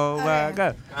it. Oh my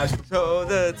God. Show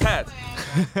the tats.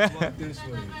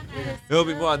 It'll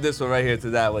be more on this one right here to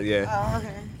that one, yeah. Oh,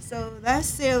 okay. So that's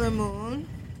Sailor Moon.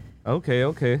 Okay,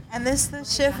 okay. And this the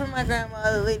shit from my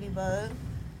grandma, the Ladybug.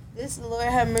 This Lord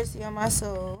have mercy on my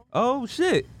soul. Oh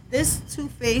shit. This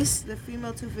Two-Face, the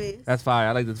female Two-Face. That's fire.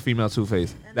 I like the female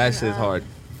Two-Face. And That then, shit's hard.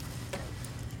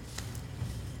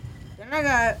 Then I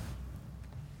got,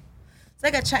 it's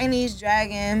like a Chinese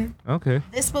dragon. Okay.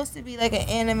 This supposed to be like an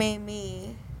anime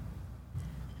me.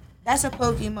 That's a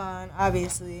Pokemon,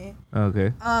 obviously.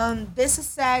 Okay. This is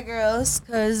Sad Girls,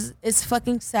 cause it's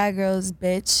fucking Sad Girls,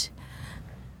 bitch.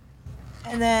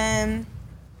 And then,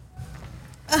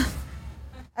 I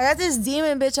got this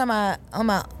demon bitch on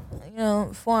my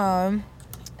forearm,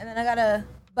 and then I got a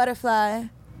butterfly.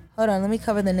 Hold on, let me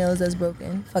cover the nails that's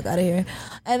broken. Fuck out of here.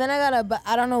 And then I got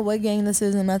I don't know what gang this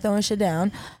is. I'm not throwing shit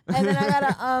down. And then I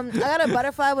got a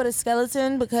butterfly with a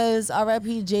skeleton because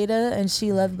R.I.P. Jada, and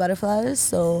she loved butterflies.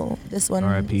 So this one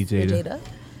R.I.P. is for Jada. Jada.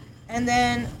 And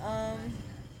then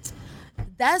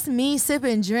that's me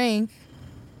sipping drink,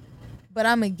 but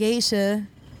I'm a geisha.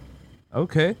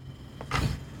 Okay.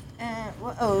 And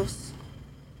what else?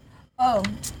 Oh,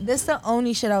 this the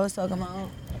only shit I was talking about.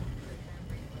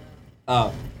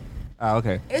 Oh. Oh,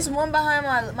 okay. It's one behind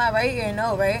my right ear,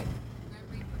 no, right?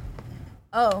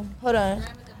 Oh, hold on.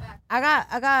 I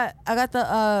got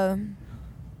the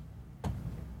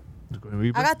The Grim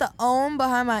Reaper? I got the ohm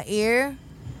behind my ear.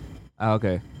 Oh,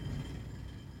 okay.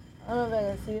 I don't know if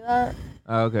I can see that.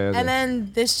 Oh, okay, okay. And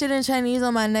then this shit in Chinese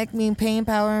on my neck mean pain,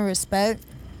 power, and respect.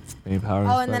 Main power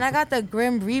Oh, and then I got the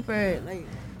Grim Reaper, like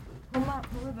pull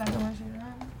it back on my shirt.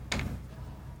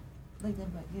 Like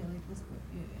that back, yeah, like this.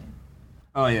 Yeah.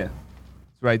 Oh yeah.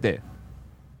 It's right there.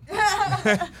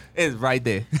 It's right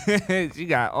there. She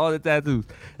got all the tattoos.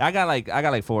 I got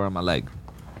like 4 on my leg.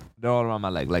 They're all around my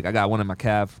leg. Like I got one on my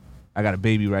calf. I got a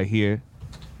baby right here.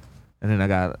 And then I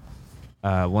got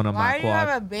one on Why my do you have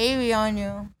quad. a baby on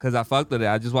you? Cause I fucked with it.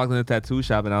 I just walked in the tattoo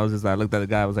shop and I was just like, looked at the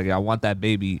guy. I was like, I want that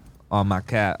baby on my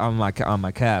calf, on my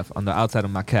calf, on the outside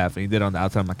of my calf. And he did it on the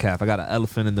outside of my calf. I got an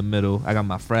elephant in the middle. I got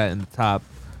my frat in the top,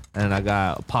 and I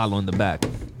got Apollo in the back.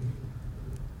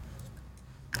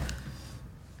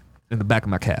 In the back of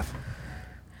my calf.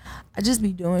 I just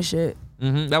be doing shit.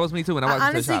 That was me too when I walked I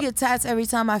into the honestly shop. get tats every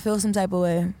time I feel some type of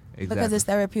way. Because Exactly. it's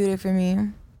therapeutic for me.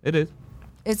 It is.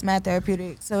 It's mad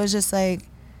therapeutic. So it's just like,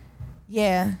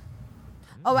 yeah.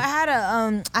 Oh,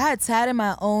 I had tat in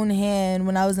my own hand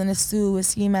when I was in the stew with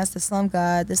Ski Master Slump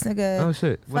God. This nigga. Oh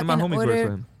shit. One of my fucking homies works for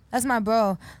him. That's my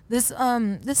bro. This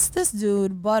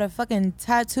dude bought a fucking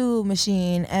tattoo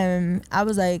machine, and I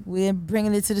was like, "We're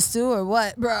bringing it to the stew or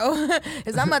what, bro?"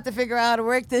 Because I'm about to figure out how to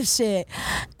work this shit.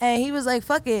 And he was like,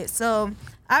 "Fuck it." So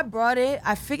I brought it.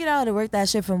 I figured out how to work that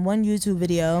shit from one YouTube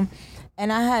video.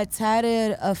 And I had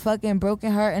tatted a fucking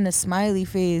broken heart and a smiley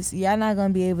face. Y'all not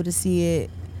gonna be able to see it.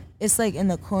 It's like in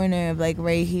the corner of like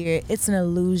right here. It's an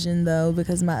illusion though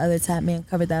because my other tat man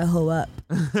covered that hoe up.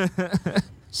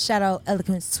 Shout out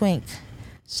Eloquent Swink.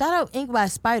 Shout out Ink by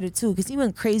Spider too because he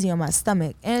went crazy on my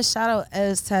stomach. And shout out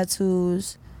Ez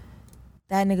Tattoos.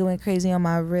 That nigga went crazy on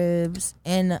my ribs.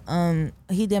 And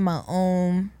he did my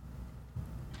own.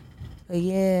 But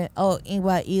yeah, oh, Ink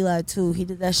by Eli too. He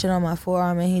did that shit on my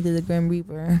forearm and he did the Grim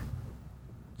Reaper.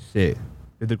 Shit.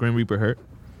 Did the Grim Reaper hurt?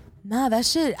 Nah, that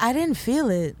shit, I didn't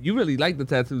feel it. You really like the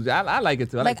tattoos. I like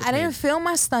it too. I Like, I didn't feel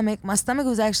my stomach. My stomach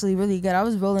was actually really good. I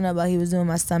was rolling up while he was doing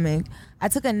my stomach. I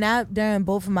took a nap during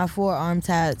both of my forearm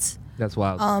tats. That's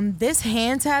wild. This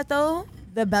hand tat, though,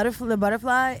 the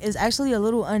butterfly is actually a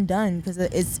little undone because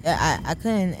I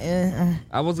couldn't.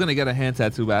 I was going to get a hand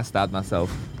tattoo, but I stopped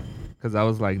myself. Because I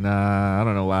was like, nah, I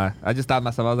don't know why. I just stopped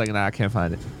myself. I was like, nah, I can't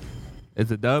find it.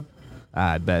 It's a dub?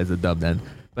 I bet it's a dub then.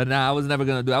 But nah, I was never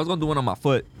going to do it. I was going to do one on my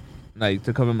foot. Like,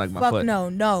 to cover like my Fuck foot.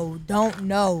 no, don't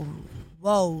know.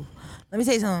 Whoa. Let me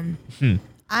tell you something.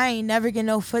 I ain't never get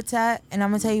no foot tat, and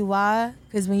I'm gonna tell you why.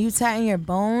 Because when you tat in your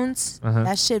bones,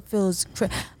 that shit feels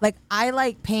like I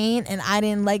like pain, and I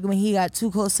didn't like when he got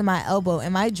too close to my elbow.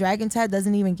 And my dragon tat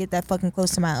doesn't even get that fucking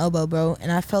close to my elbow, bro.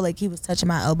 And I felt like he was touching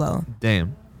my elbow.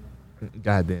 Damn.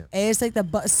 Goddamn. And it's like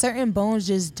certain bones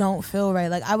just don't feel right.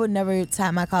 Like I would never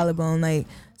tap my collarbone. Like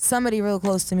somebody real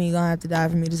close to me gonna have to die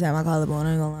for me to tap my collarbone.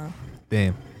 I ain't gonna lie.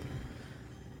 Damn.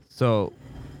 So,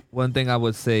 one thing I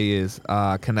would say is,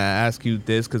 can I ask you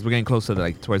this? Because we're getting closer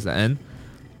to towards the end.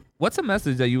 What's a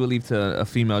message that you would leave to a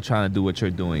female trying to do what you're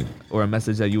doing, or a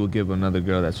message that you would give another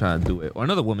girl that's trying to do it, or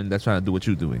another woman that's trying to do what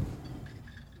you're doing?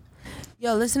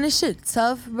 Yo, listen, this shit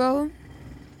tough, bro.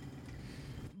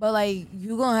 But like,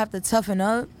 you gonna have to toughen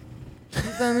up. You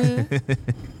feel me?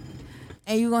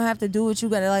 and you gonna have to do what you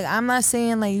gotta. Like, I'm not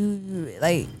saying like you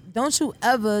like. Don't you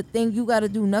ever think you gotta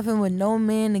do nothing with no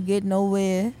man to get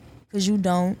nowhere, cause you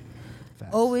don't.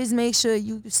 Facts. Always make sure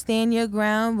you stand your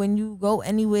ground when you go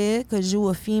anywhere, cause you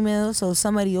a female, so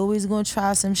somebody always gonna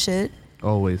try some shit.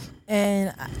 Always.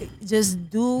 And just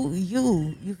do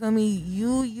you. You feel me?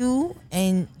 You,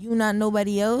 and you not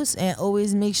nobody else. And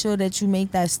always make sure that you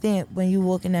make that stamp when you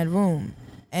walk in that room.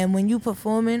 And when you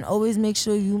performing, always make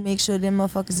sure them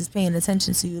motherfuckers is paying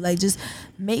attention to you. Like, just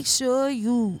make sure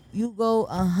you go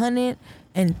 100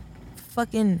 and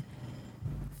fucking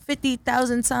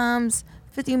 50,000 times,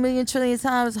 50 million trillion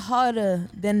times harder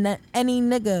than any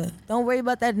nigga. Don't worry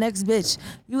about that next bitch.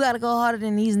 You gotta go harder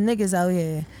than these niggas out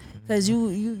here. Cause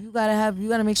you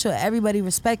gotta make sure everybody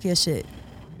respect your shit.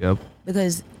 Yep.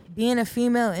 Because being a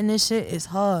female in this shit is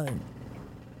hard.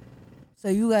 So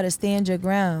you gotta stand your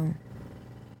ground.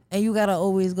 And you gotta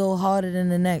always go harder than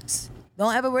the next.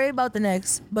 Don't ever worry about the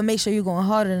next, but make sure you're going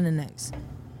harder than the next.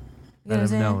 You Let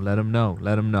them know.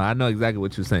 I know exactly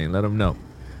what you're saying. Let them know.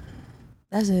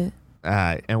 That's it. All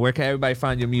right. And where can everybody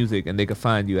find your music? And they can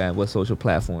find you at what social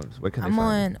platforms? Where can they find you? I'm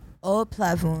on all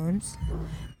platforms.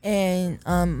 And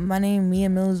my name Mia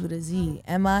Mills with a Z.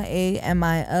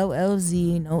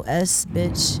 MIAMILLZ, no S,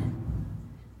 bitch.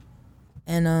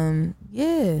 And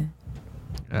yeah.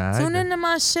 Tune into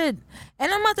my shit.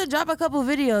 And I'm about to drop a couple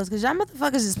videos because y'all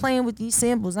motherfuckers is playing with these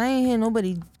samples. I ain't hear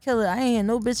nobody kill it. I ain't hear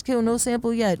no bitch kill no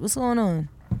sample yet. What's going on?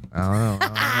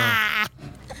 I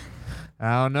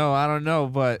don't know.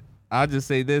 But I'll just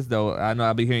say this though. I know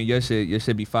I'll be hearing your shit. Your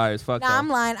shit be fire as fuck. Nah, I'm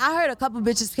lying. I heard a couple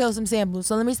bitches kill some samples.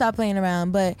 So let me stop playing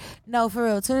around. But no, for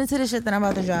real. Tune into the shit that I'm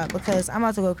about to drop because I'm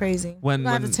about to go crazy. We're gonna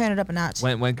have to turn it up a notch.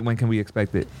 When can we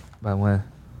expect it? By when?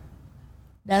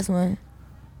 That's when.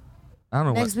 I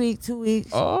don't know. Next week, 2 weeks.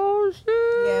 Oh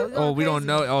shit. Yeah, we don't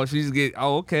know. Oh, she's get.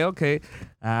 Oh, okay. All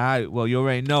right. Well, you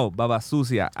already know. Baba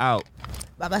Sucia out.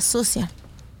 Baba Sucia.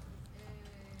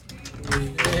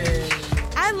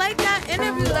 I like that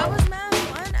interview. That was mad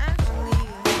fun,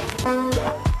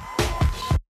 actually.